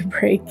to take a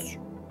break.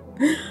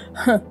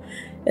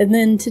 And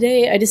then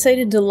today I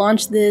decided to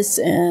launch this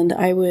and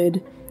I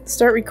would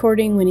start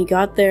recording when he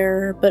got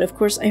there, but of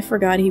course I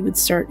forgot he would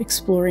start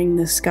exploring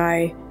the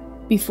sky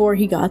before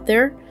he got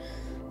there.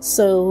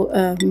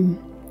 So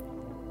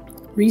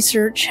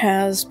research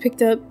has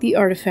picked up the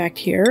artifact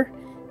here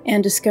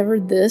and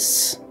discovered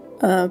this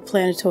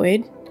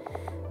planetoid,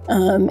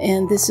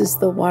 and this is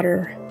the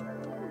water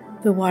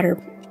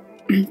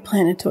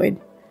planetoid.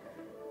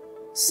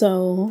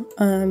 So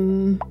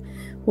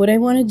what I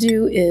want to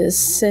do is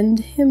send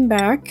him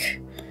back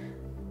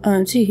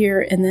to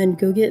here and then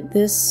go get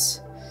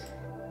this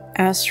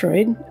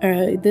asteroid,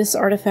 this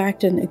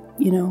artifact, and,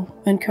 you know,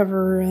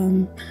 uncover,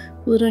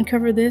 will it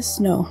uncover this?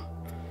 No.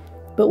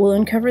 But we'll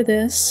uncover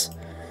this,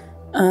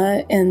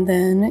 and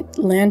then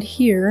land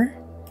here,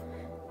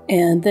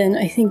 and then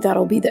I think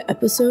that'll be the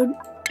episode.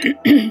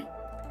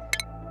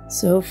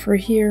 So for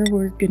here,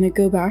 we're gonna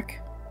go back.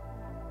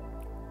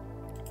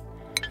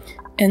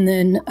 And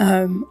then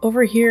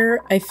over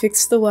here, I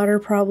fixed the water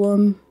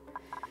problem,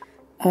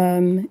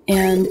 and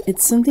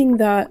it's something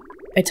that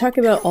I talk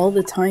about all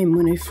the time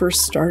when I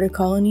first start a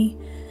colony.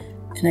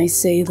 And I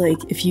say, like,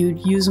 if you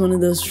use one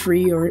of those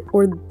free, or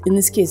in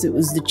this case it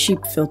was the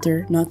cheap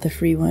filter, not the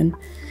free one,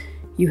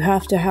 you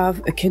have to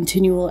have a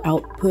continual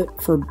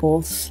output for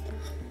both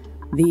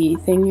the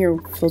thing you're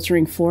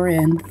filtering for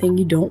and the thing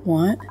you don't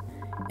want.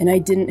 And I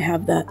didn't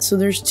have that. So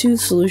there's two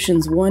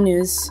solutions. One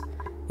is,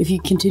 if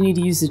you continue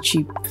to use the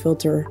cheap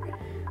filter,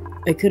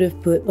 I could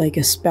have put like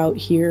a spout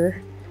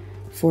here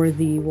for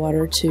the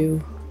water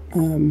to,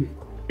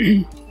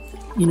 you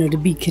know, to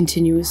be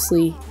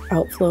continuously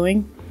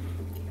outflowing.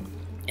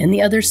 And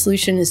the other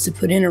solution is to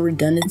put in a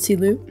redundancy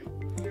loop.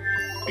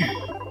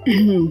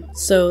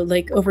 So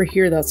like over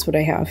here, that's what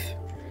I have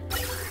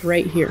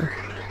right here.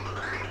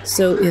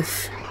 So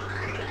if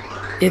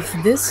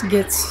this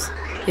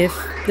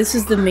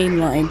is the main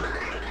line,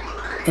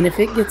 and if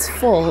it gets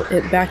full,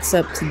 it backs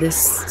up to this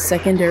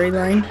secondary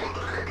line.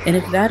 And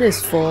if that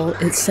is full,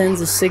 it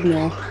sends a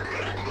signal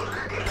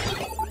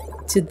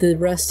to the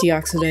rust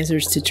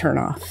deoxidizers to turn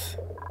off.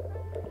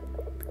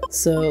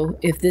 So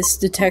if this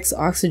detects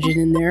oxygen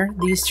in there,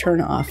 these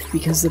turn off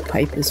because the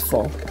pipe is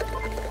full.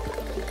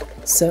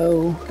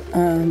 So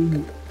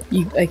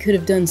I could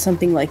have done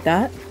something like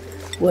that.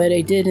 What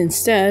I did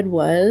instead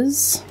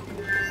was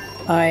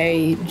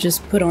I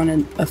just put on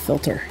a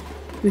filter.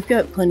 We've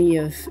got plenty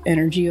of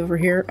energy over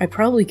here. I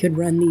probably could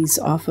run these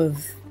off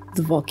of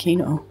the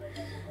volcano.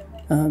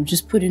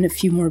 Just put in a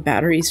few more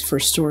batteries for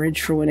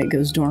storage for when it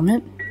goes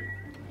dormant.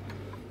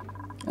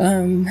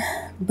 And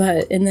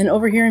then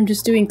over here I'm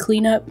just doing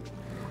cleanup,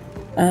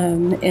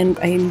 and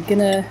I'm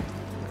gonna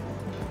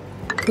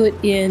put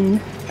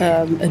in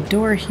a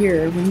door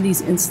here, one of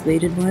these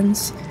insulated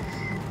ones,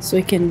 so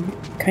I can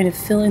kind of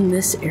fill in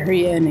this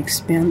area and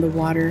expand the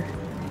water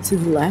to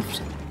the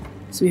left,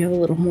 so we have a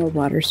little more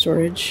water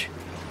storage.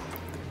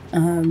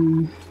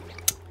 And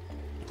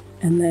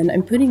then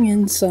I'm putting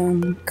in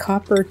some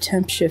copper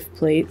temp shift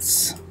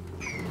plates,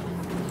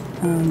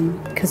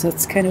 because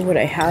that's kind of what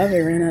I have. I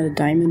ran out of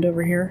diamond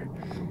over here.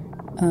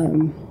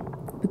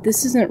 But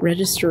this isn't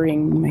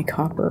registering my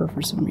copper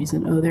for some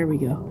reason. Oh, there we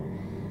go.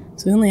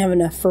 So we only have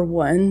enough for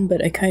one,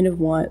 but I kind of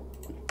want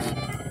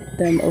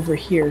them over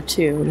here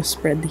too to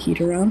spread the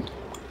heat around.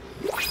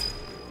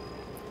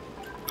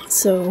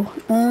 So,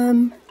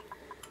 and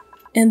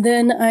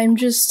then I'm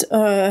just,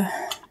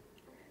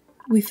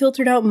 we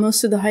filtered out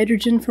most of the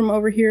hydrogen from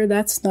over here.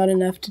 That's not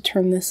enough to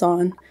turn this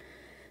on.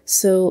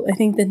 So I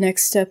think the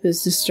next step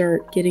is to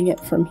start getting it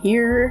from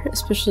here,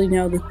 especially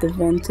now that the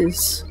vent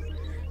is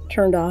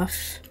turned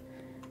off.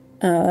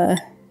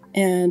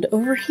 And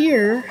over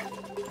here,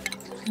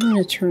 I'm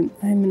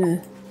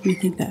gonna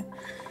rethink that.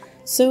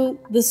 So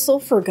the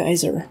sulfur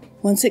geyser,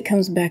 once it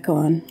comes back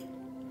on,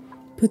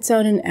 puts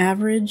out an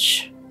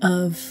average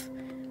of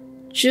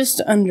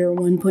just under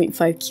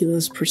 1.5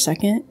 kilos per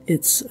second.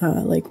 It's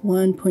like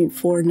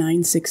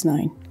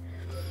 1.4969.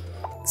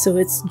 So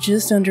it's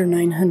just under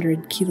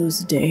 900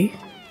 kilos a day.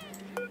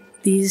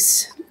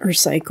 These are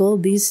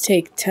cycled. These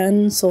take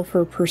 10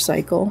 sulfur per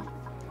cycle.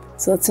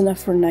 So that's enough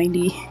for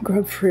 90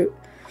 grub fruit.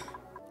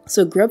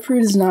 So grub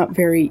fruit is not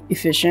very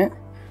efficient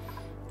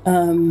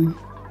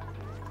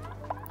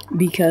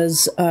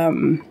because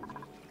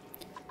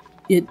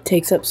it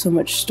takes up so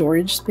much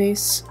storage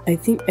space. I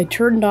think I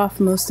turned off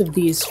most of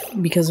these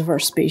because of our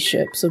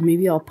spaceship, so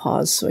maybe I'll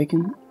pause so I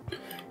can...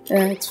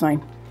 it's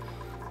fine.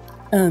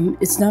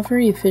 It's not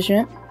very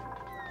efficient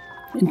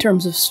in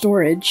terms of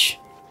storage,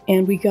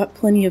 and we got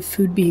plenty of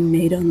food being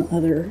made on the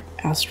other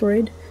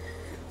asteroid.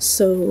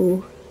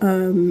 So,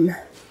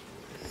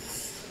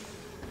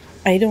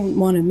 I don't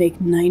want to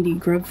make 90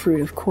 grub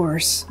fruit, of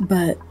course,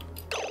 but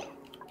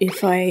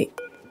if I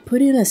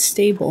put in a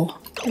stable...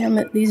 Damn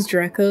it, these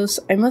Dracos.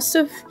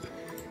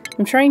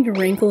 I'm trying to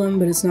rankle them,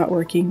 but it's not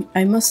working.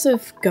 I must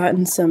have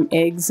gotten some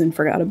eggs and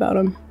forgot about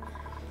them.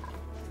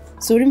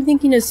 So what I'm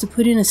thinking is to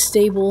put in a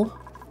stable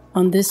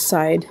on this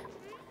side,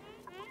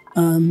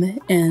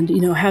 and,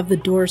 you know, have the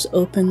doors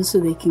open so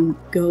they can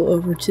go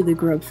over to the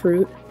grub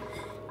fruit.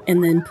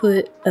 and then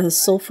put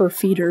sulfur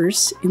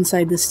feeders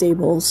inside the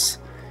stables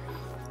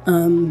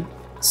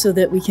so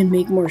that we can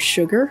make more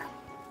sugar.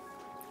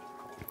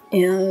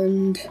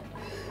 And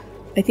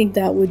I think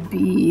that would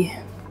be,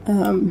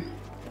 I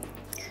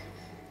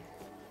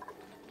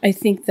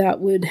think that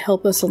would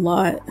help us a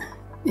lot.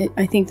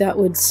 I think that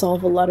would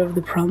solve a lot of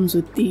the problems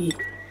with the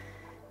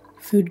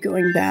food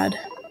going bad.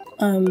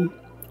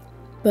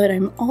 But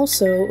I'm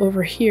also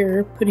over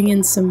here putting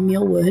in some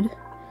meal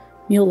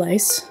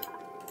lice.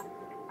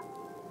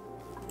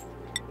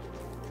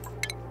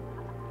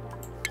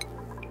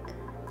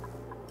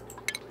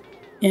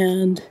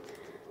 And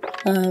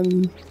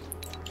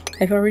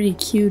I've already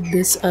queued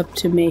this up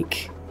to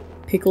make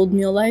pickled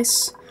meal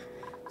lice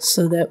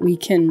so that we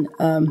can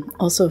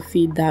also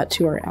feed that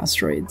to our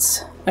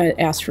astronauts.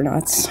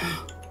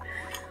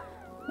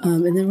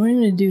 And then what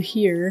I'm going to do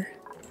here,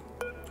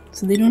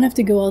 so they don't have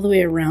to go all the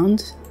way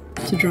around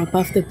to drop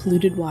off the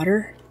polluted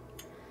water,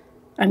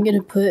 I'm going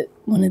to put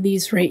one of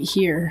these right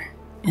here,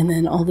 and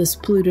then all this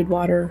polluted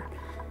water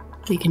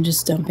they can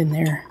just dump in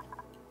there.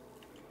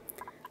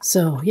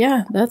 So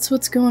yeah, that's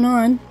what's going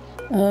on.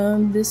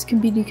 This can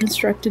be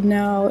deconstructed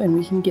now, and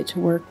we can get to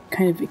work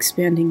kind of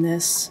expanding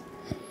this.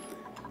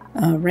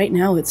 Right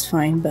now it's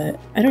fine, but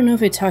I don't know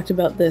if I talked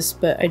about this,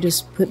 but I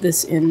just put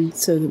this in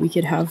so that we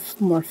could have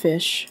more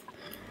fish.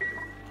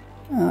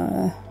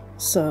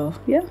 So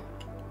yeah.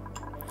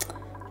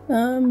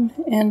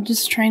 And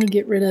just trying to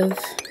get rid of,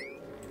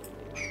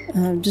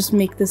 just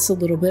make this a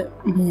little bit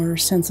more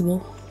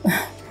sensible.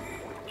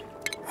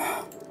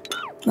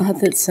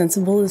 Not that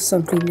sensible is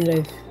something that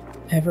I've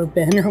ever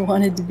been or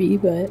wanted to be,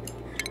 but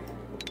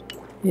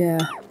yeah.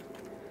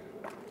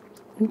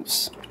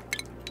 Oops.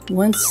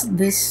 Once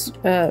this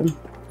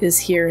is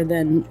here,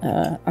 then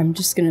I'm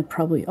just gonna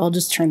I'll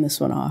just turn this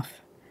one off.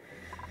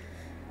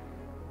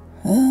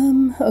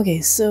 Okay,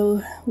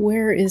 so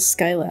where is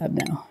Skylab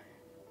now?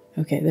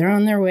 Okay, they're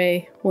on their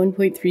way,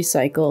 1.3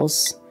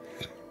 cycles.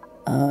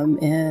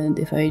 And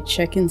if I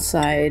check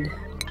inside,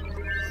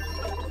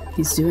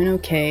 he's doing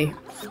okay.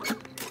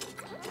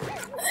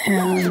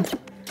 And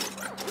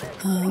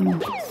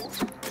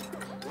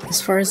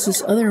as far as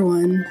this other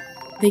one,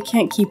 they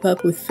can't keep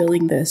up with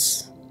filling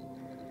this.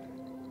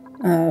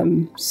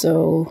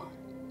 So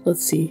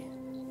let's see.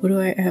 What do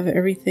I have?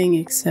 Everything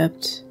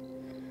except,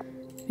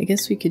 I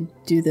guess we could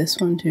do this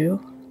one too.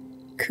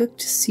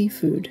 Cooked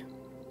seafood.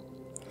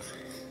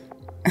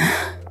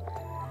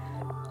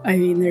 I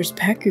mean, there's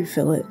pacu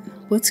fillet.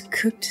 What's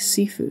cooked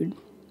seafood?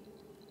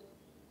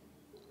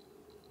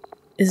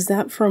 Is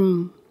that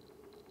from...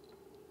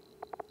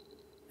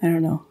 I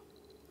don't know.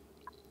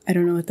 I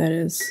don't know what that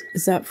is.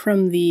 Is that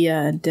from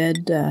the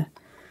dead...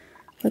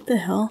 what the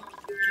hell?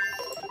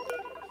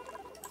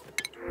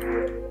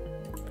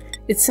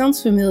 It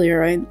sounds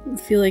familiar. I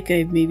feel like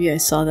maybe I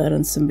saw that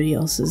on somebody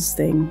else's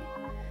thing.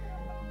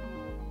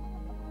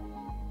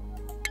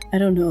 I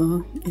don't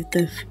know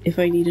if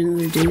I need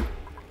another date.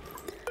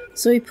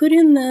 So I put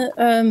in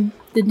the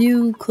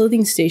new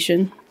clothing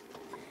station,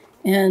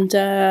 and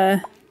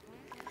it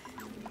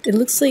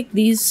looks like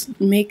these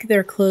make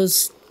their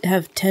clothes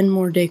have 10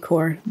 more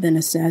decor than a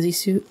snazzy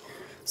suit.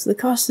 So the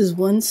cost is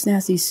 1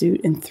 snazzy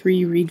suit and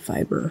 3 reed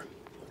fiber.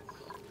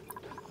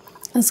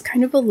 That's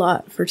kind of a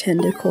lot for 10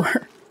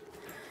 decor.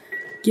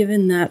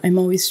 Given that I'm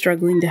always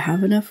struggling to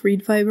have enough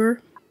reed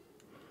fiber.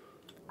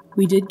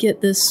 We did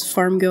get this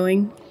farm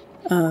going.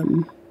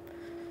 Oh,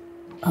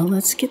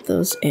 let's get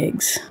those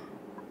eggs.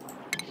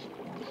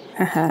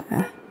 Haha,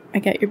 I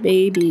got your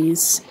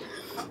babies.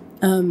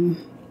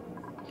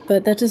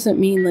 But that doesn't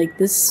mean, like,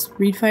 this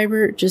reed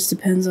fiber, it just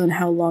depends on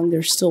how long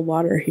there's still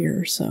water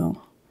here,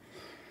 so.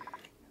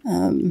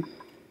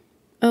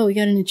 Oh, we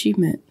got an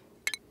achievement.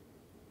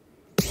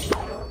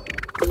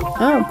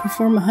 Oh,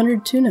 perform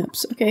 100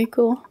 tune-ups. Okay,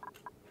 cool.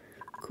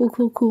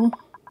 Cool.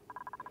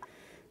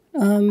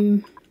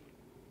 And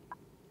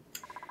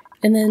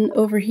then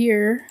over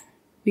here,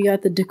 we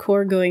got the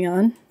decor going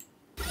on.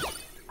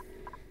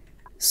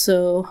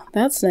 So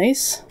that's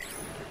nice.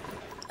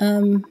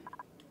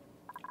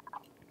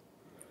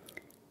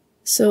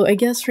 So I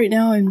guess right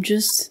now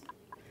the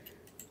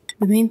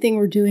main thing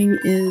we're doing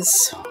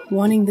is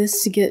wanting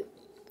this to get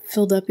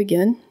filled up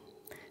again.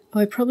 Oh,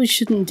 I probably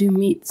shouldn't do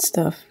meat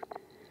stuff,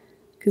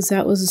 because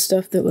that was the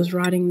stuff that was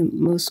rotting the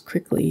most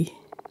quickly.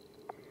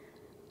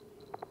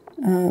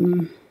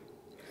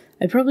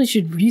 I probably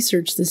should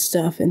research this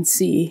stuff and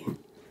see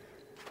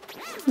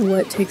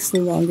what takes the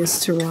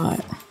longest to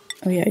rot.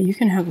 Oh yeah, you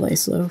can have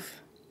lice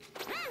loaf.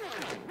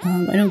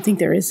 I don't think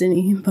there is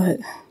any, but...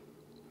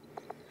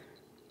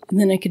 And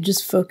then I could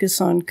just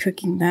focus on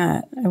cooking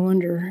that. I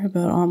wonder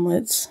about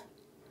omelets.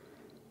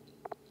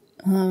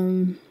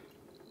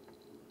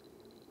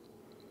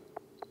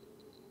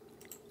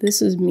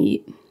 This is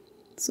meat,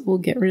 so we'll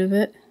get rid of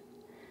it.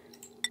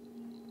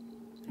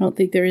 I don't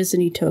think there is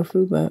any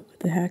tofu, but what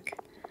the heck.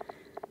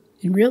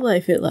 In real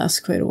life, it lasts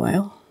quite a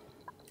while.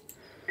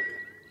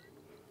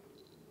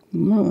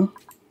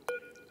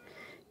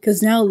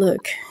 Because now,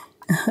 look,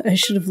 I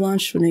should have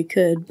launched when I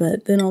could,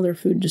 but then all their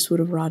food just would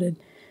have rotted.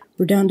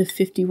 We're down to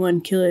 51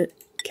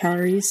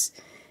 calories.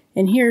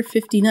 And here,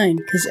 59,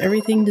 because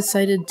everything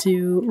decided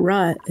to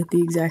rot at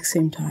the exact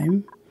same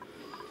time.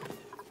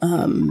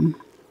 Oh.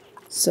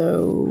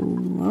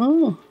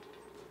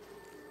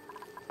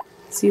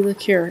 See,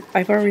 look here.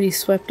 I've already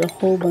swept a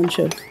whole bunch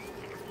of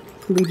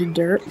polluted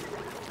dirt.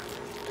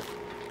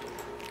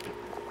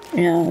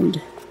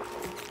 And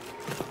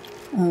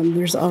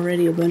there's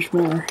already a bunch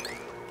more.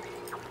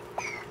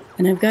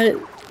 And I've got it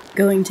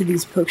going to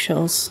these poke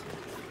shells.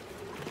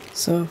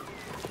 So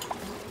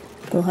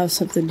they'll have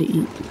something to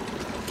eat.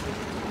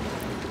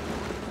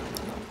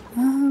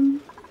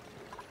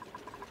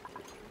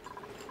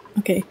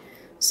 Okay,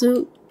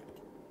 so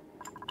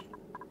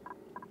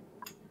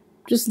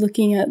just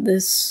looking at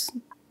this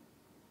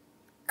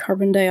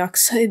carbon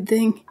dioxide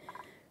thing,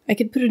 I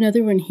could put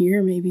another one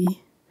here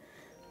maybe.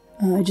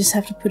 I just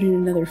have to put in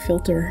another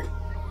filter.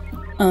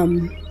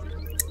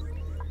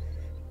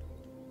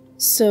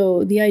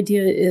 So the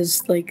idea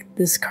is like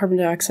this carbon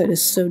dioxide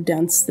is so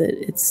dense that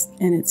it's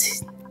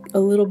a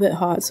little bit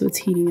hot, so it's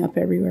heating up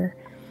everywhere.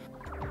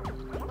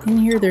 In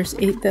here there's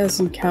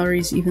 8,000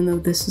 calories even though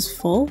this is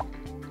full.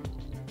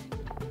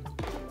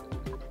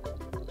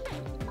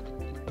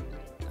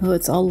 Oh,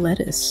 it's all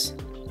lettuce.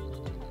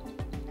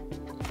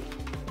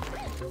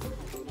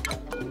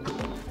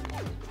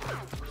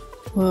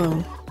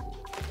 Whoa.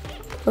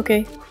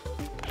 Okay.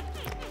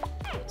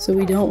 So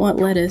we don't want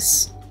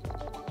lettuce.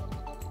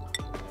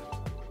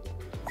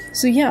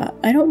 So yeah,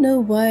 I don't know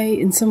why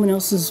in someone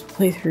else's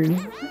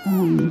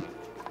playthrough,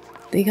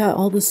 they got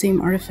all the same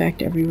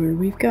artifact everywhere.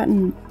 We've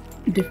gotten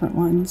different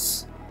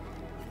ones.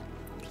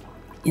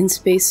 In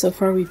space so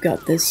far we've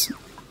got this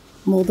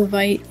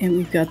Moldavite, and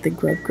we've got the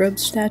Grub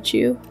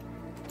statue,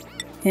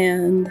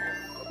 and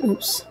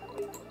oops,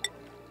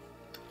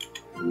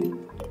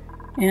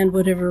 and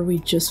whatever we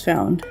just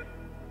found,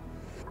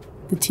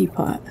 the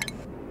teapot.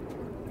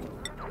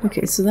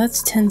 Okay, so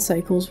that's 10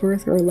 cycles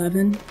worth, or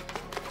 11.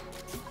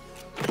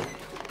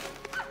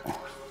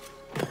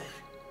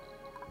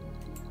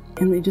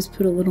 And they just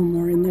put a little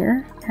more in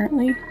there,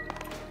 apparently.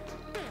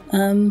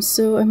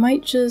 So I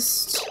might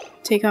just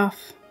take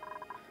off.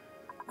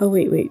 Oh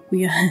wait,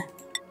 we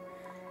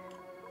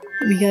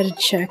gotta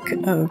check,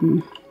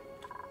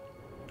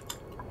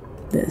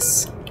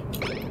 this.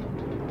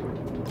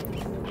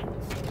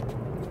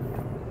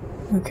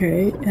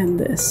 Okay, and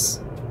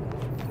this.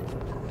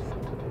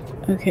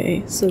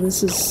 Okay, so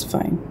this is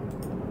fine.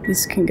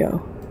 This can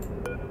go.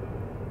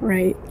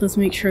 Right, let's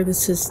make sure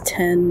this is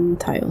 10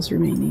 tiles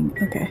remaining.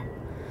 Okay.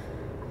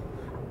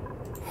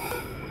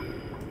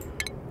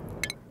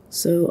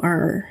 So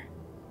our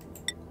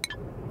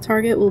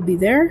target will be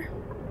there.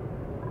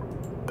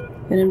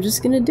 And I'm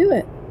just gonna do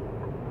it.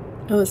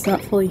 Oh, it's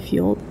not fully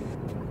fueled.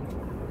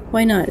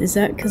 Why not? Is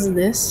that because of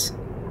this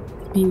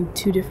being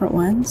two different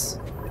ones?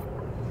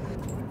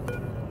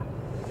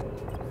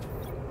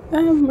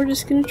 We're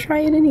just gonna try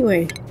it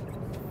anyway.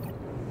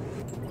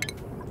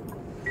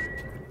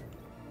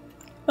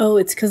 Oh,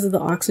 it's because of the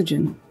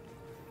oxygen.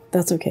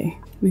 That's okay.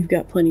 We've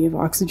got plenty of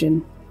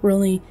oxygen. We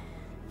only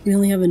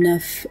have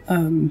enough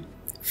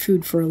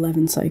food for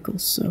 11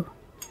 cycles, so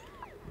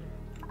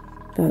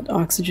that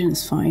oxygen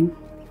is fine.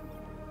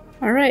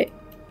 All right.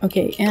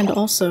 Okay, and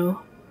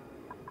also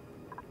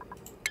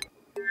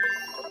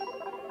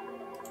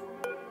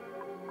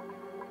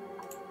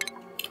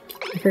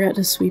I forgot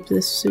to sweep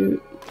this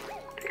suit.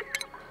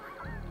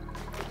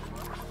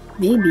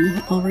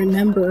 Maybe I'll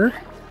remember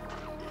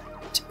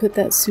to put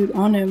that suit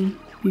on him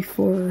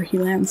before he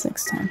lands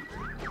next time.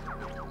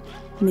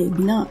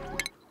 Maybe not.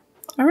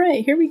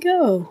 Alright, here we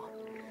go.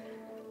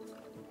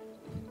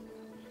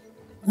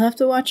 I'll have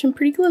to watch him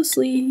pretty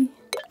closely.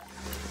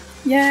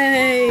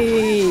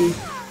 Yay!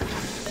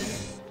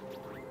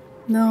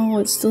 No,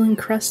 it's still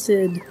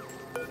encrusted.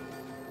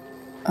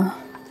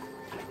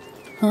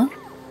 Huh?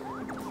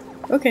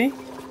 Okay.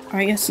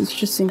 I guess it's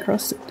just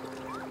encrusted.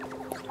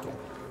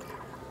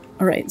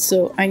 Alright,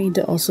 so I need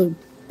to also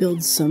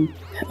build some...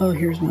 Oh,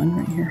 here's one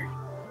right here.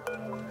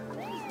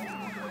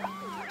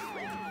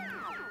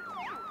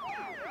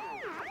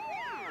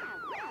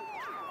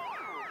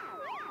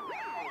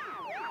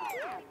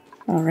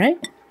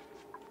 Alright.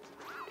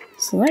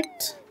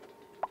 Select.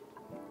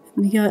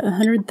 We got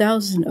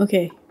 100,000.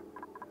 Okay.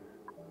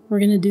 We're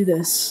gonna do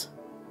this.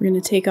 We're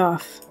gonna take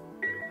off.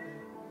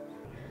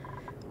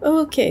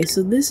 Okay,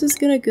 so this is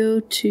gonna go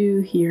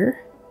to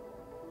here.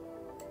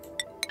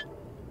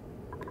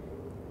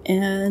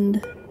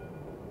 And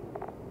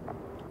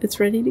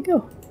it's ready to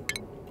go.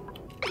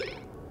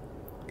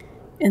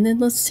 And then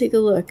let's take a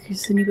look.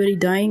 Is anybody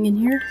dying in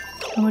here?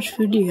 How much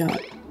food do you got?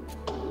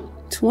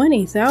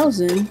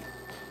 20,000?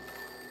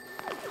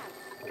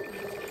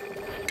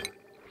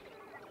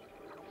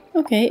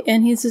 Okay,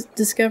 and he's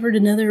discovered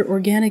another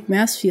organic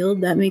mass field.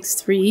 That makes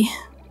 3.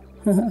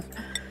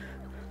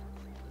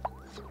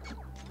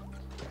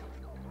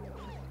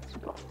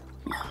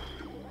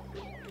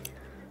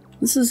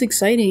 This is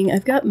exciting.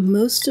 I've got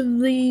most of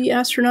the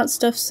astronaut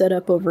stuff set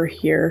up over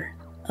here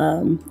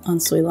on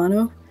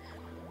Soilano.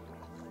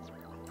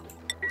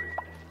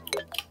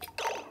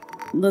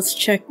 let's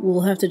check.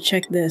 We'll have to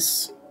check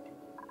this.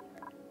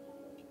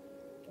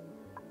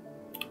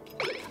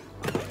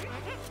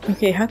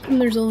 Okay, how come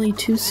there's only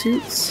 2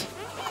 suits?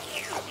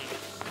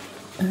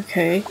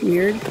 Okay,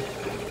 weird.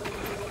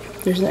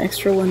 There's an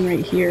extra one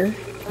right here.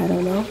 I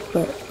don't know,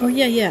 but... Oh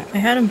yeah, I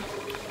had him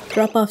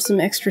drop off some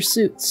extra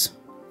suits.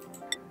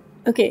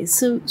 Okay,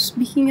 so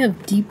speaking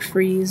of deep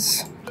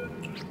freeze...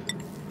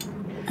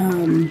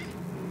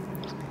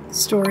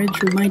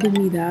 storage reminded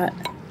me that.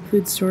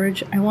 Food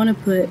storage. I want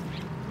to put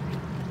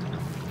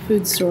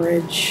food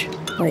storage,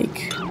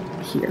 like,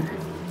 here.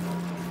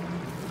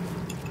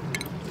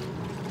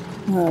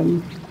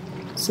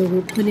 So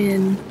we'll put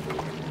in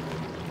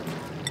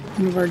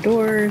one of our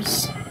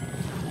doors,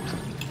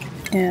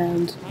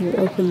 and we'll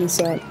open this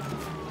up.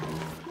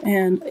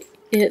 And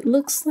it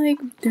looks like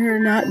they're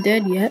not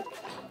dead yet,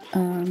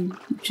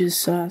 which is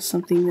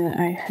something that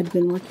I had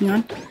been working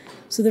on.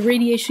 So the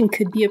radiation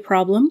could be a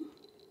problem.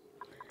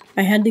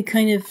 I had to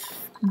kind of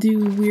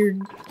do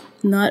weird,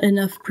 not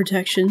enough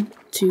protection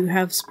to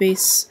have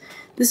space.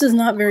 This is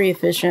not very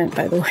efficient,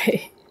 by the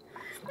way.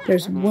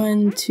 There's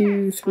 1,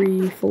 2,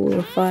 3,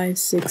 4, 5,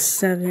 6,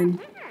 7,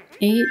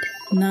 8,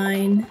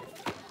 9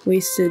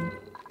 wasted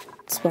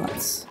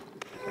spots.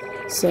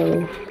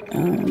 So,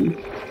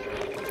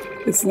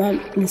 it's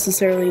not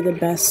necessarily the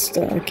best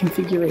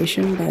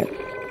configuration, but...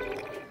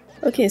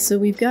 Okay, so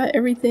we've got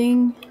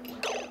everything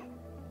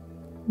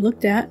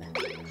looked at.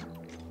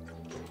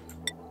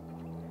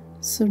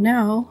 So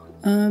now,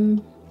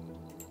 I'm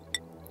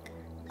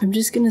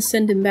just gonna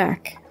send him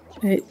back.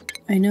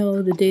 I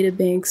know the data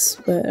banks,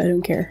 but I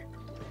don't care.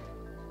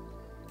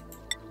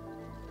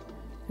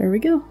 There we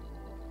go.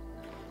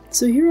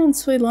 So here on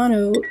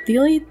Soilano, the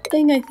only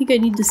thing I think I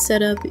need to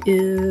set up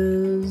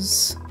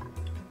is...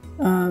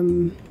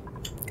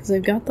 because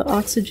I've got the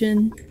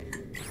oxygen.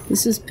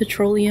 This is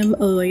petroleum.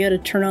 Oh, I gotta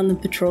turn on the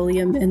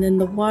petroleum. And then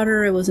the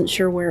water, I wasn't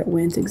sure where it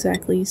went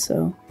exactly,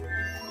 so...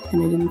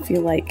 And I didn't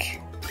feel like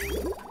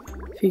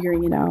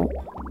figuring it out.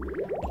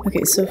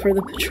 Okay, so for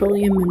the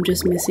petroleum, I'm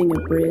just missing a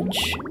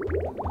bridge.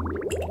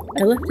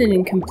 I left it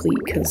incomplete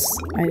because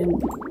I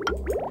didn't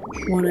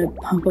want to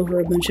pump over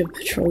a bunch of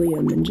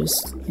petroleum and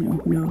just, you know,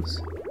 who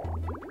knows.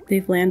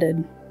 They've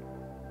landed.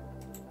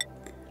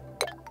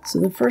 So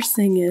the first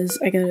thing is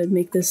I gotta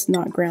make this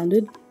not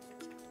grounded.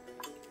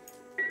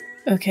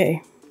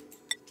 Okay.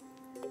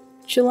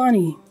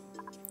 Chillani.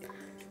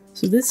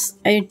 So this,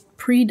 I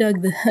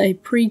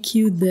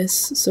pre-queued this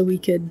so we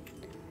could,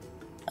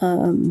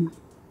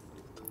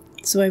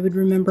 so I would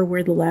remember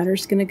where the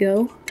ladder's gonna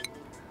go.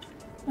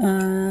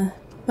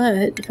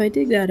 But if I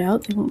dig that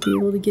out, they won't be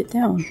able to get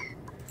down.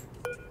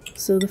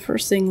 So the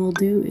first thing we'll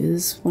do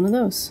is one of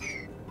those.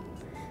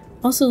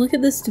 Also, look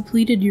at this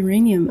depleted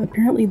uranium.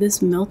 Apparently this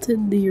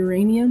melted the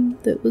uranium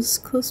that was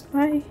close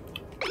by.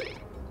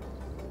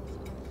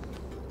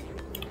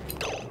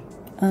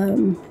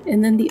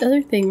 And then the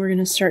other thing we're going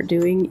to start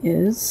doing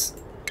is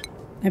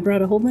I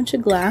brought a whole bunch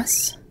of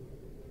glass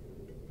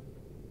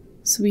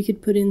so we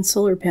could put in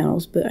solar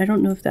panels, but I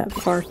don't know if that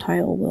far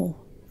tile will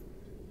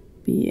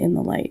be in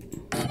the light.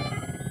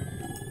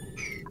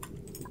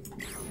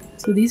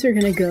 So these are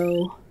going to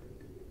go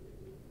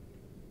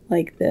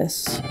like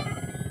this.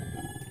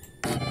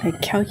 I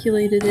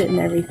calculated it and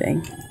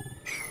everything.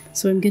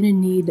 So I'm going to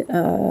need,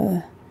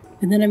 and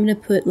then I'm going to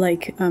put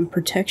like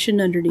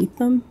protection underneath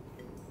them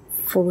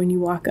for when you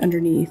walk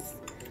underneath.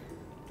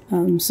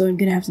 So I'm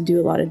going to have to do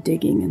a lot of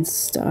digging and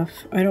stuff.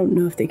 I don't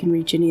know if they can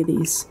reach any of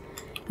these.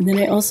 And then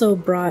I also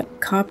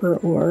brought copper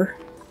ore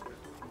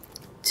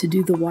to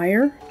do the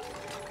wire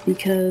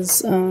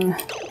because,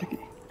 okay,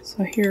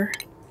 so here,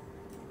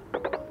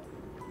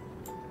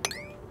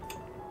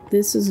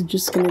 this is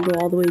just going to go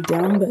all the way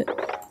down,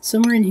 but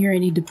somewhere in here I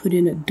need to put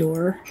in a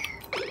door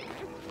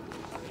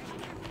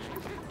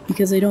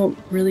because I don't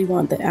really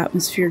want the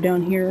atmosphere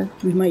down here.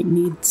 We might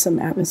need some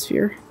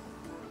atmosphere.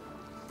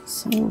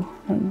 So,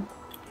 I don't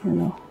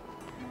know.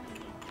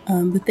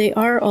 But they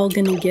are all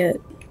going to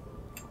get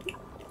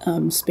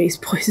space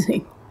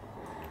poisoning.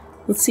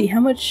 Let's see,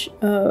 how much...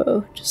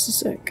 just a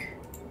sec.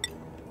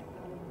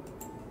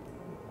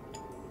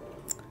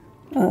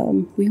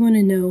 We want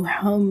to know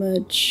how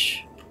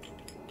much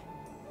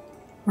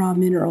raw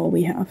mineral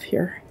we have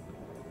here.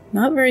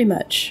 Not very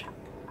much.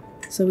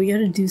 So we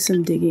gotta do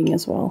some digging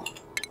as well.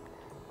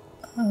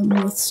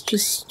 Let's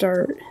just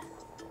start.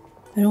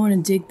 I don't want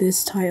to dig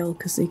this tile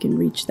because they can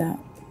reach that.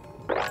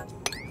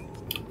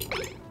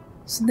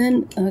 So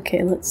then,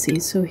 okay, let's see.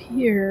 So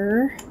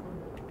here,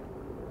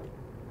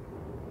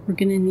 we're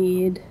gonna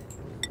need...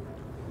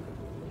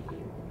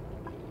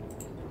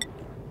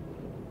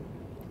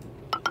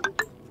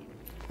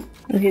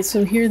 Okay,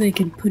 so here they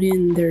can put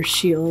in their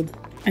shield.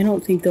 I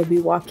don't think they'll be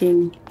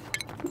walking...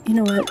 You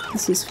know what?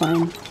 This is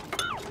fine.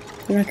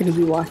 They're not going to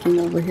be walking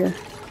over here.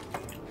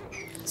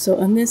 So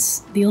on this,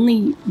 the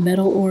only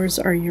metal ores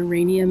are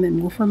uranium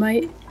and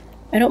wolframite.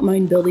 I don't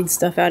mind building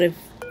stuff out of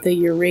the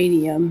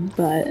uranium,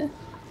 but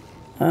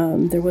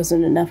there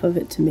wasn't enough of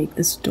it to make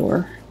this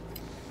door.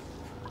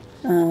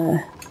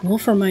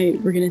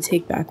 Wolframite we're going to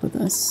take back with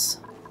us.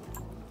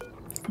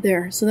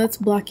 There, so that's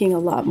blocking a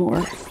lot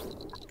more.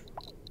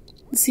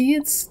 See,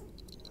 it's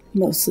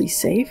mostly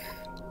safe.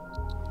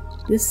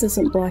 This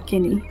doesn't block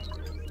any.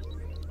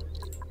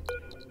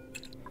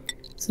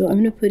 So I'm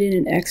going to put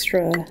in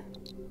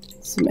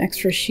some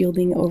extra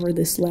shielding over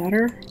this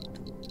ladder.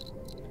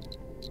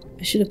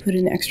 I should have put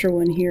an extra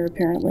one here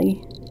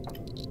apparently.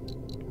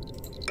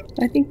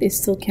 I think they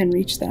still can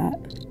reach that.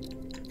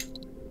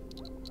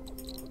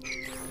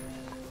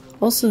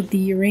 Also the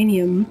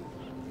uranium,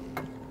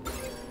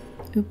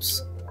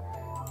 oops,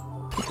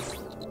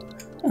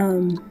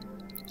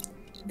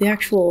 the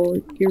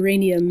actual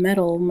uranium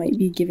metal might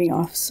be giving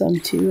off some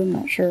too, I'm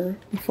not sure,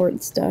 before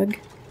it's dug.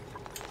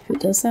 If it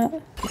does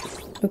that.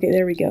 Okay,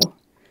 there we go.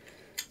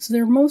 So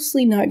they're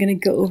mostly not going to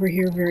go over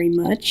here very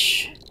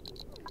much.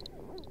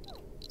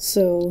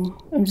 So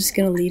I'm just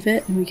going to leave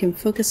it and we can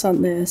focus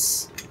on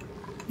this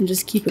and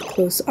just keep a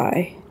close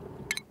eye.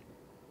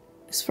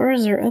 As far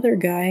as our other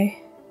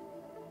guy,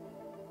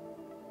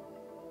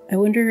 I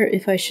wonder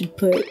if I should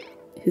put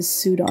his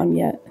suit on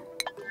yet.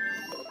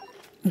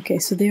 Okay,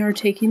 so they are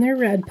taking their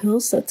rad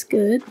pills, that's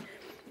good.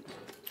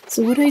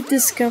 So what I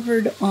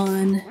discovered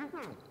on,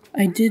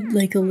 I did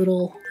like a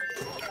little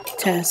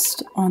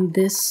test on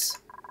this,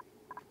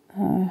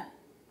 I'll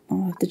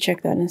have to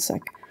check that in a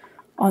sec,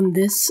 on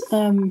this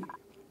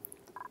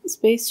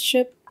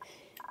spaceship,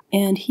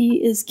 and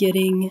he is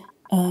getting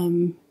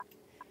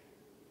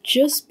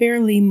just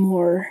barely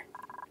more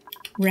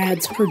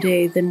rads per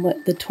day than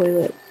what the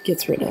toilet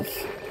gets rid of.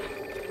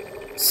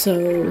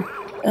 So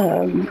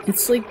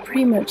it's like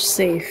pretty much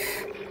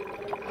safe,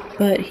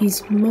 but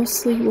he's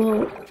mostly,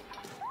 well,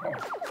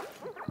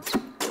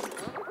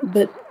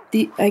 but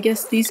I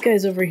guess these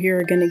guys over here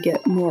are going to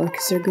get more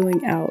because they're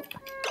going out.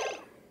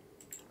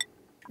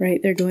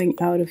 Right, they're going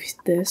out of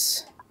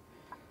this.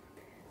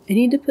 I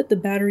need to put the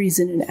batteries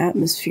in an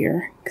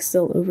atmosphere because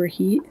they'll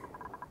overheat.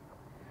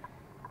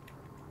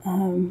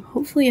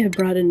 Hopefully I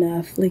brought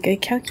enough. Like, I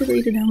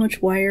calculated how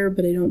much wire,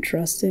 but I don't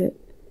trust it.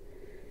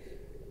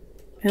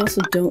 I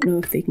also don't know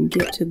if they can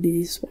get to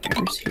these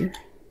wires here.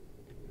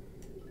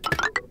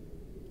 I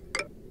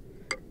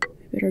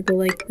better go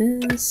like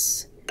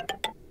this.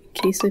 In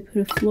case I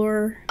put a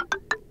floor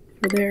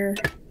over there.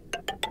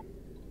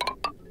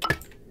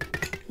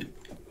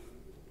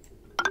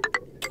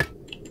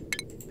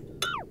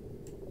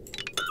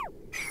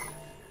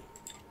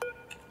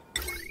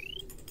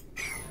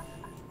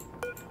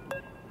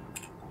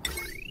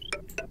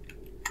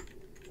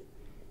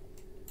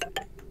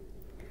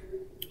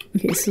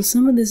 Okay, so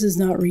some of this is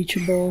not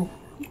reachable.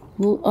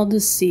 I'll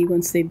just see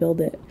once they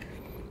build it.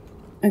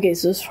 Okay,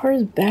 so as far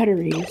as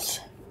batteries,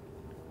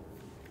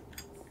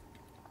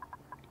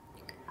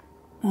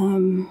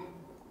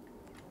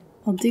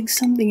 I'll dig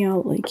something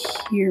out like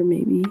here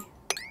maybe.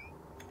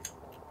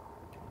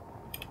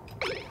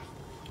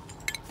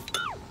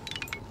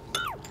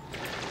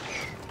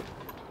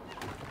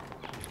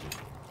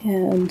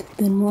 And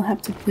then we'll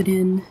have to put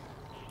in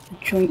a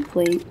joint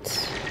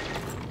plate.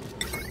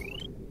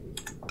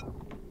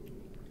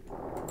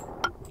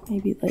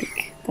 Maybe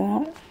like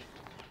that.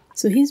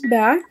 So he's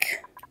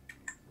back,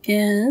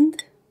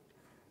 and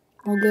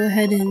I'll go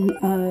ahead and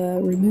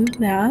remove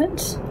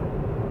that.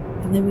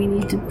 And then we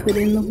need to put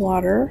in the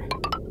water.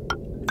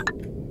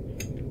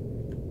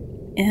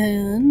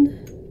 And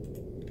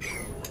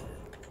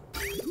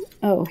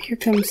oh, here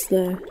comes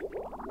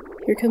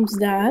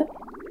that.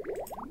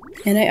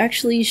 And I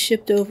actually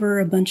shipped over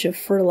a bunch of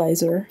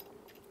fertilizer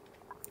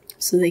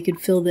so they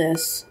could fill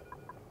this.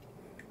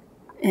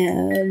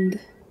 And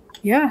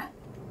yeah.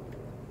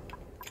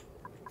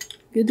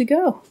 Good to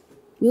go.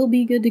 We'll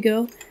be good to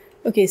go.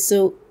 Okay,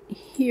 so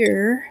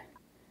here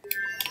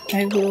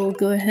I will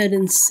go ahead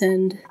and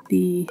send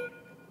the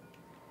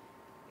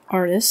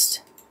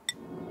artist.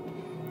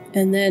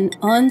 And then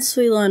on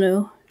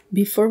Soilano,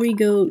 before we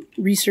go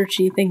research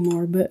anything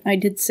more, but I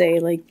did say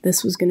like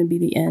this was going to be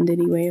the end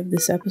anyway of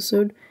this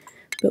episode,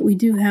 but we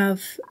do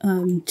have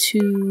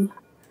 2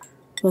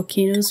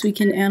 volcanoes we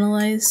can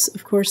analyze.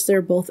 Of course,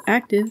 they're both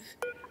active,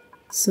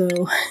 so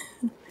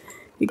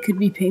it could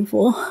be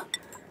painful.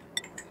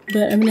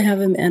 But I'm going to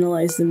have him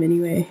analyze them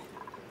anyway.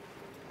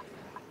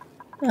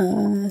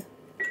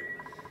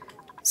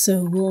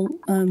 So we'll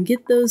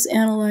get those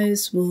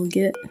analyzed. We'll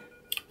get...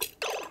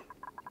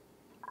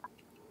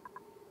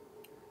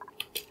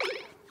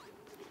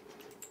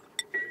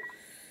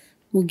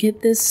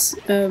 this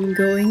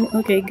going.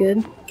 Okay,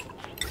 good.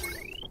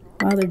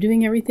 Wow, they're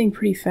doing everything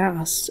pretty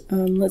fast.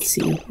 Let's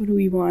see. What do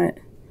we want?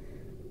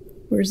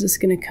 Where's this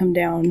going to come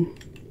down?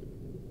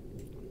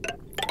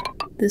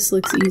 This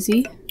looks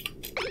easy.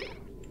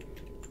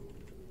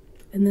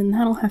 And then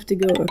that'll have to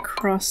go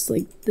across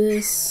like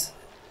this.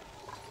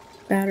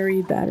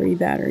 Battery, battery,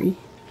 battery.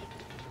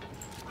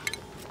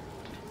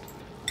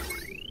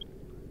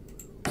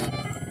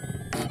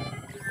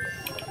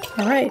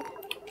 Alright.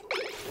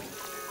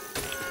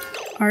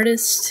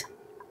 Artist.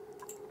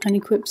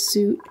 Unequipped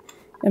suit.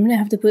 I'm gonna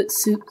have to put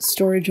suit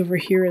storage over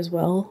here as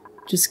well.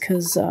 Just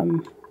because,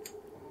 we'll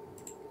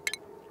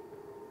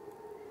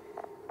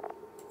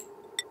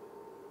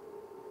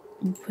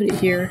put it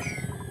here.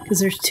 because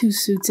there's 2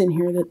 suits in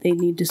here that they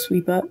need to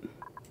sweep up.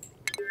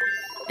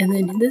 And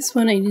then this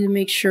one I need to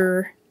make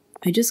sure,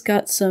 I just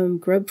got some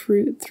grub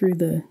fruit through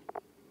the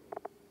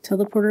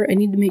teleporter. I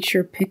need to make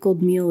sure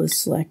pickled meal is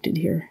selected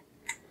here.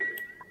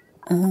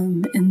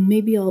 And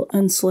maybe I'll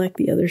unselect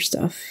the other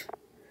stuff.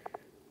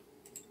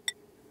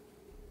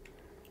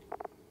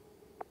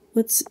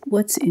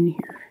 What's in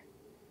here?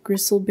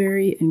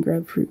 Gristleberry and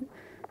grub fruit.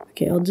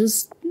 Okay,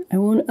 I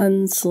won't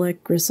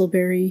unselect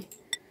gristleberry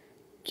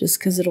just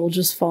because it'll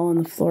just fall on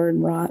the floor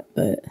and rot,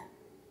 but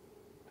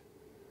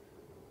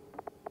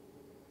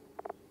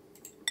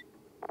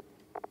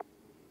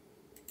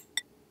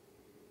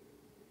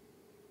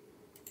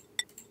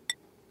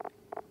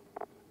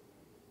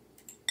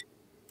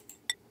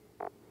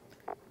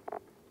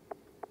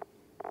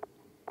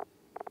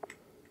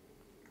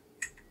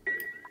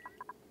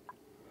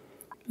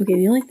okay,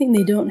 the only thing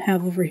they don't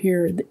have over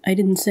here, I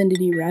didn't send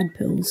any rad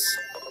pills,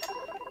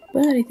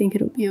 but I think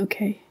it'll be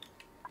okay.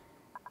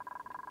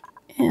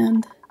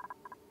 And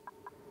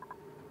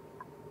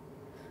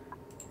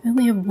I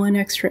only have 1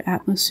 extra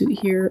Atmos suit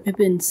here. I've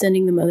been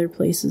sending them other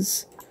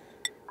places.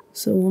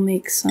 So we'll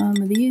make some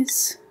of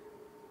these.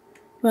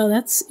 Wow,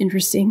 that's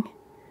interesting.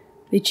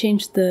 They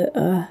changed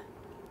the,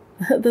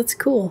 that's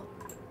cool.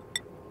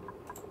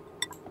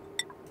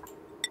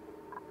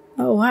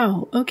 Oh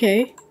wow,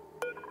 okay.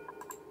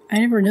 I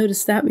never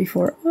noticed that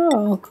before.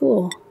 Oh,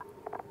 cool.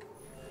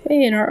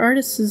 Hey, and our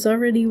artist is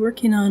already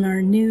working on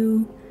our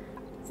new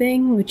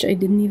thing, which I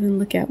didn't even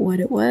look at what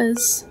it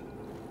was.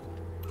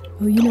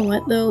 Oh, you know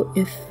what though?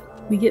 If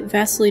we get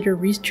vacillator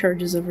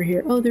recharges over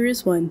here. Oh, there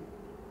is one.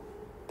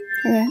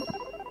 Okay.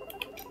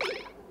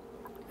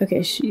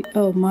 Okay,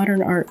 oh,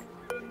 modern art.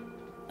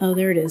 Oh,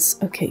 there it is.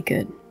 Okay,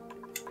 good.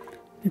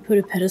 I put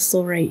a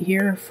pedestal right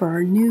here for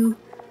our new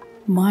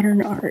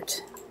modern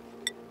art.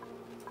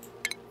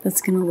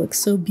 That's gonna look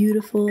so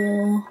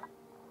beautiful.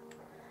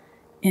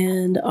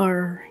 And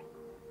our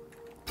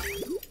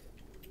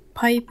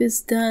pipe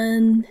is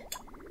done.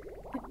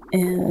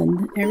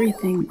 And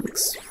everything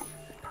looks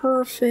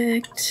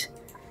perfect.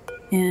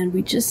 And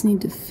we just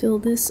need to fill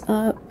this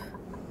up.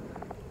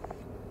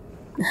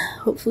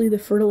 Hopefully the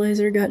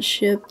fertilizer got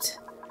shipped,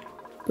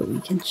 but we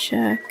can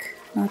check.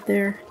 Not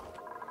there.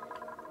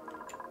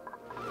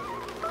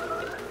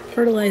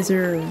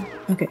 Fertilizer.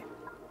 Okay.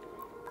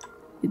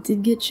 It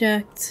did get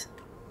checked.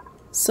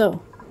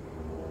 So,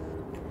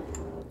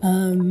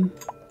 I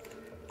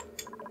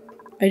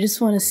just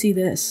want to see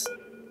this.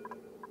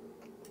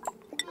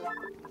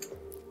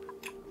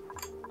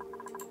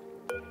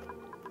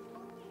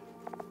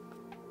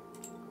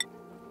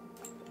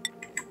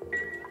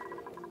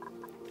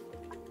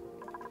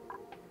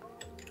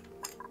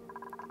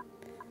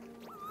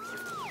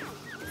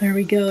 There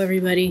we go,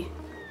 everybody.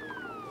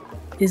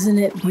 Isn't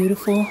it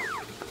beautiful?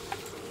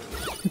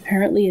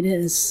 Apparently it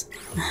is.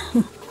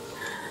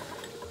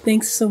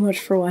 Thanks so much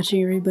for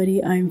watching,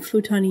 everybody. I'm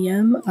Futon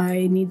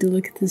I need to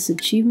look at this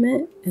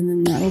achievement, and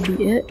then that'll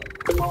be it.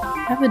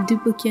 Have a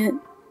duplicate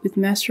with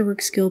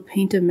Masterwork skill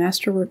paint a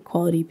Masterwork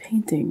quality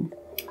painting.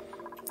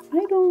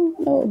 I don't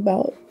know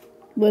about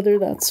whether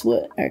that's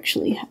what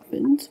actually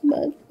happened,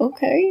 but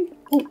okay.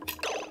 Oh.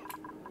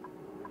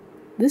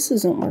 This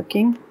isn't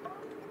working.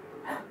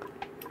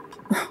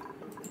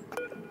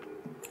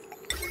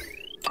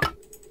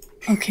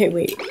 Okay,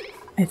 wait.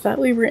 I thought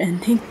we were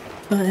ending,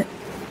 but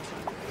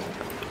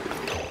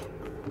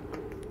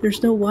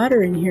there's no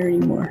water in here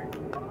anymore.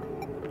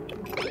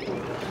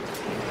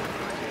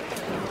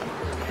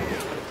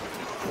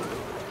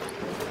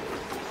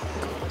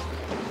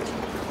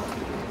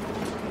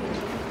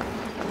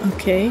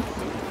 Okay,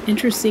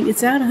 interesting.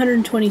 It's at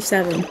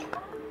 127.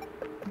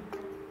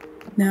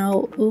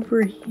 Now,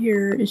 over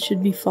here, it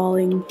should be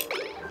falling.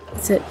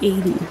 It's at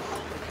 80.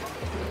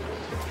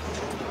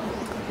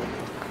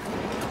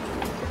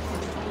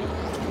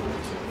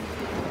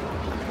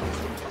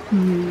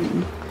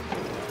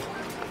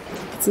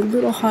 It's a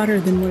little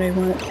hotter than what I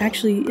want.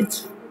 Actually,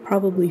 it's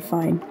probably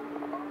fine.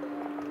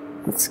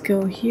 Let's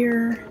go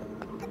here.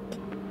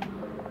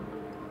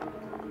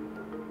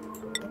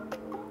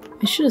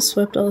 I should have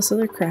swept all this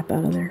other crap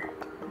out of there.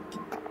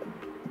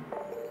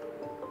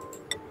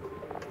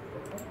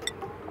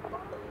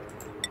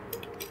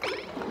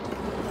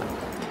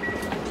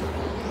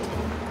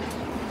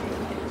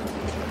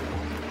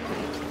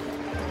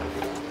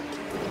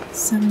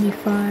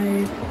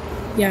 $75.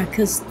 Yeah,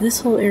 because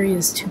this whole area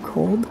is too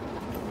cold.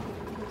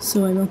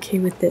 So I'm okay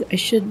with it. I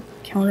should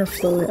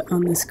counterflow it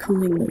on this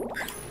cooling loop.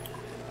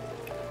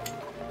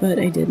 But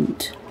I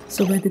didn't.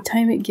 So by the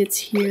time it gets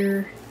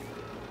here,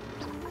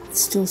 it's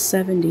still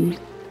 70.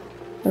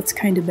 That's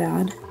kind of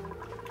bad.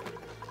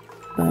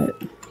 But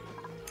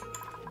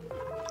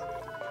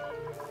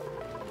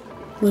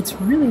what's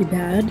really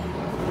bad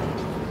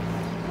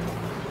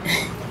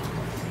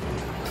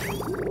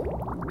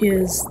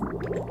is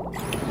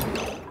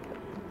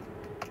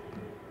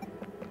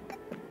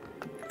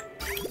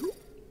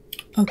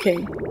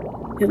okay,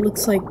 it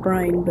looks like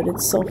brine, but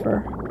it's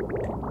sulfur.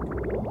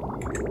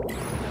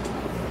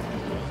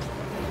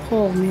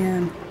 Oh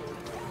man.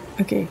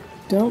 Okay,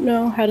 don't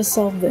know how to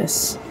solve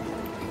this.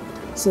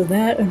 So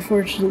that,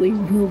 unfortunately,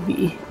 will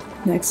be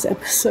next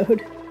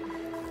episode.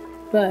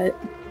 But,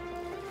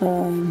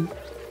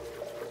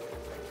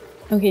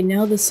 okay,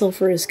 now the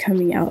sulfur is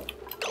coming out.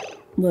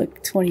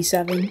 Look,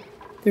 27.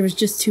 There was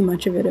just too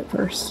much of it at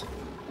first.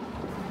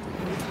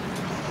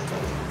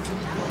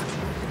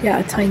 Yeah,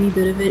 a tiny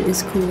bit of it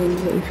is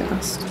cooling really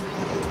fast.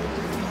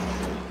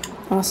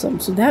 Awesome,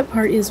 so that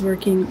part is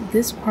working.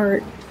 This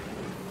part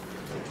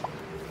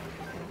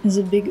is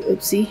a big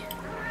oopsie.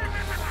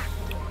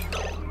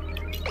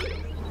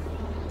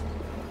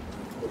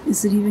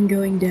 Is it even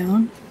going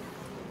down?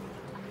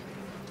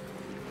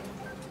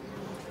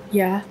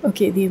 Yeah,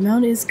 okay, the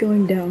amount is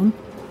going down.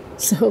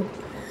 So,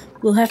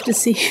 we'll have to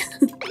see.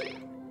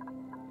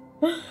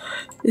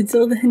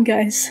 Until then,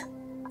 guys.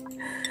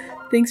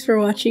 Thanks for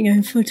watching.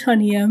 I'm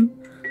PhotonEM.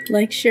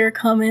 Like, share,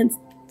 comment,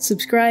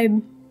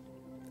 subscribe,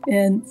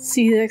 and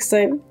see you next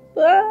time.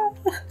 Ah!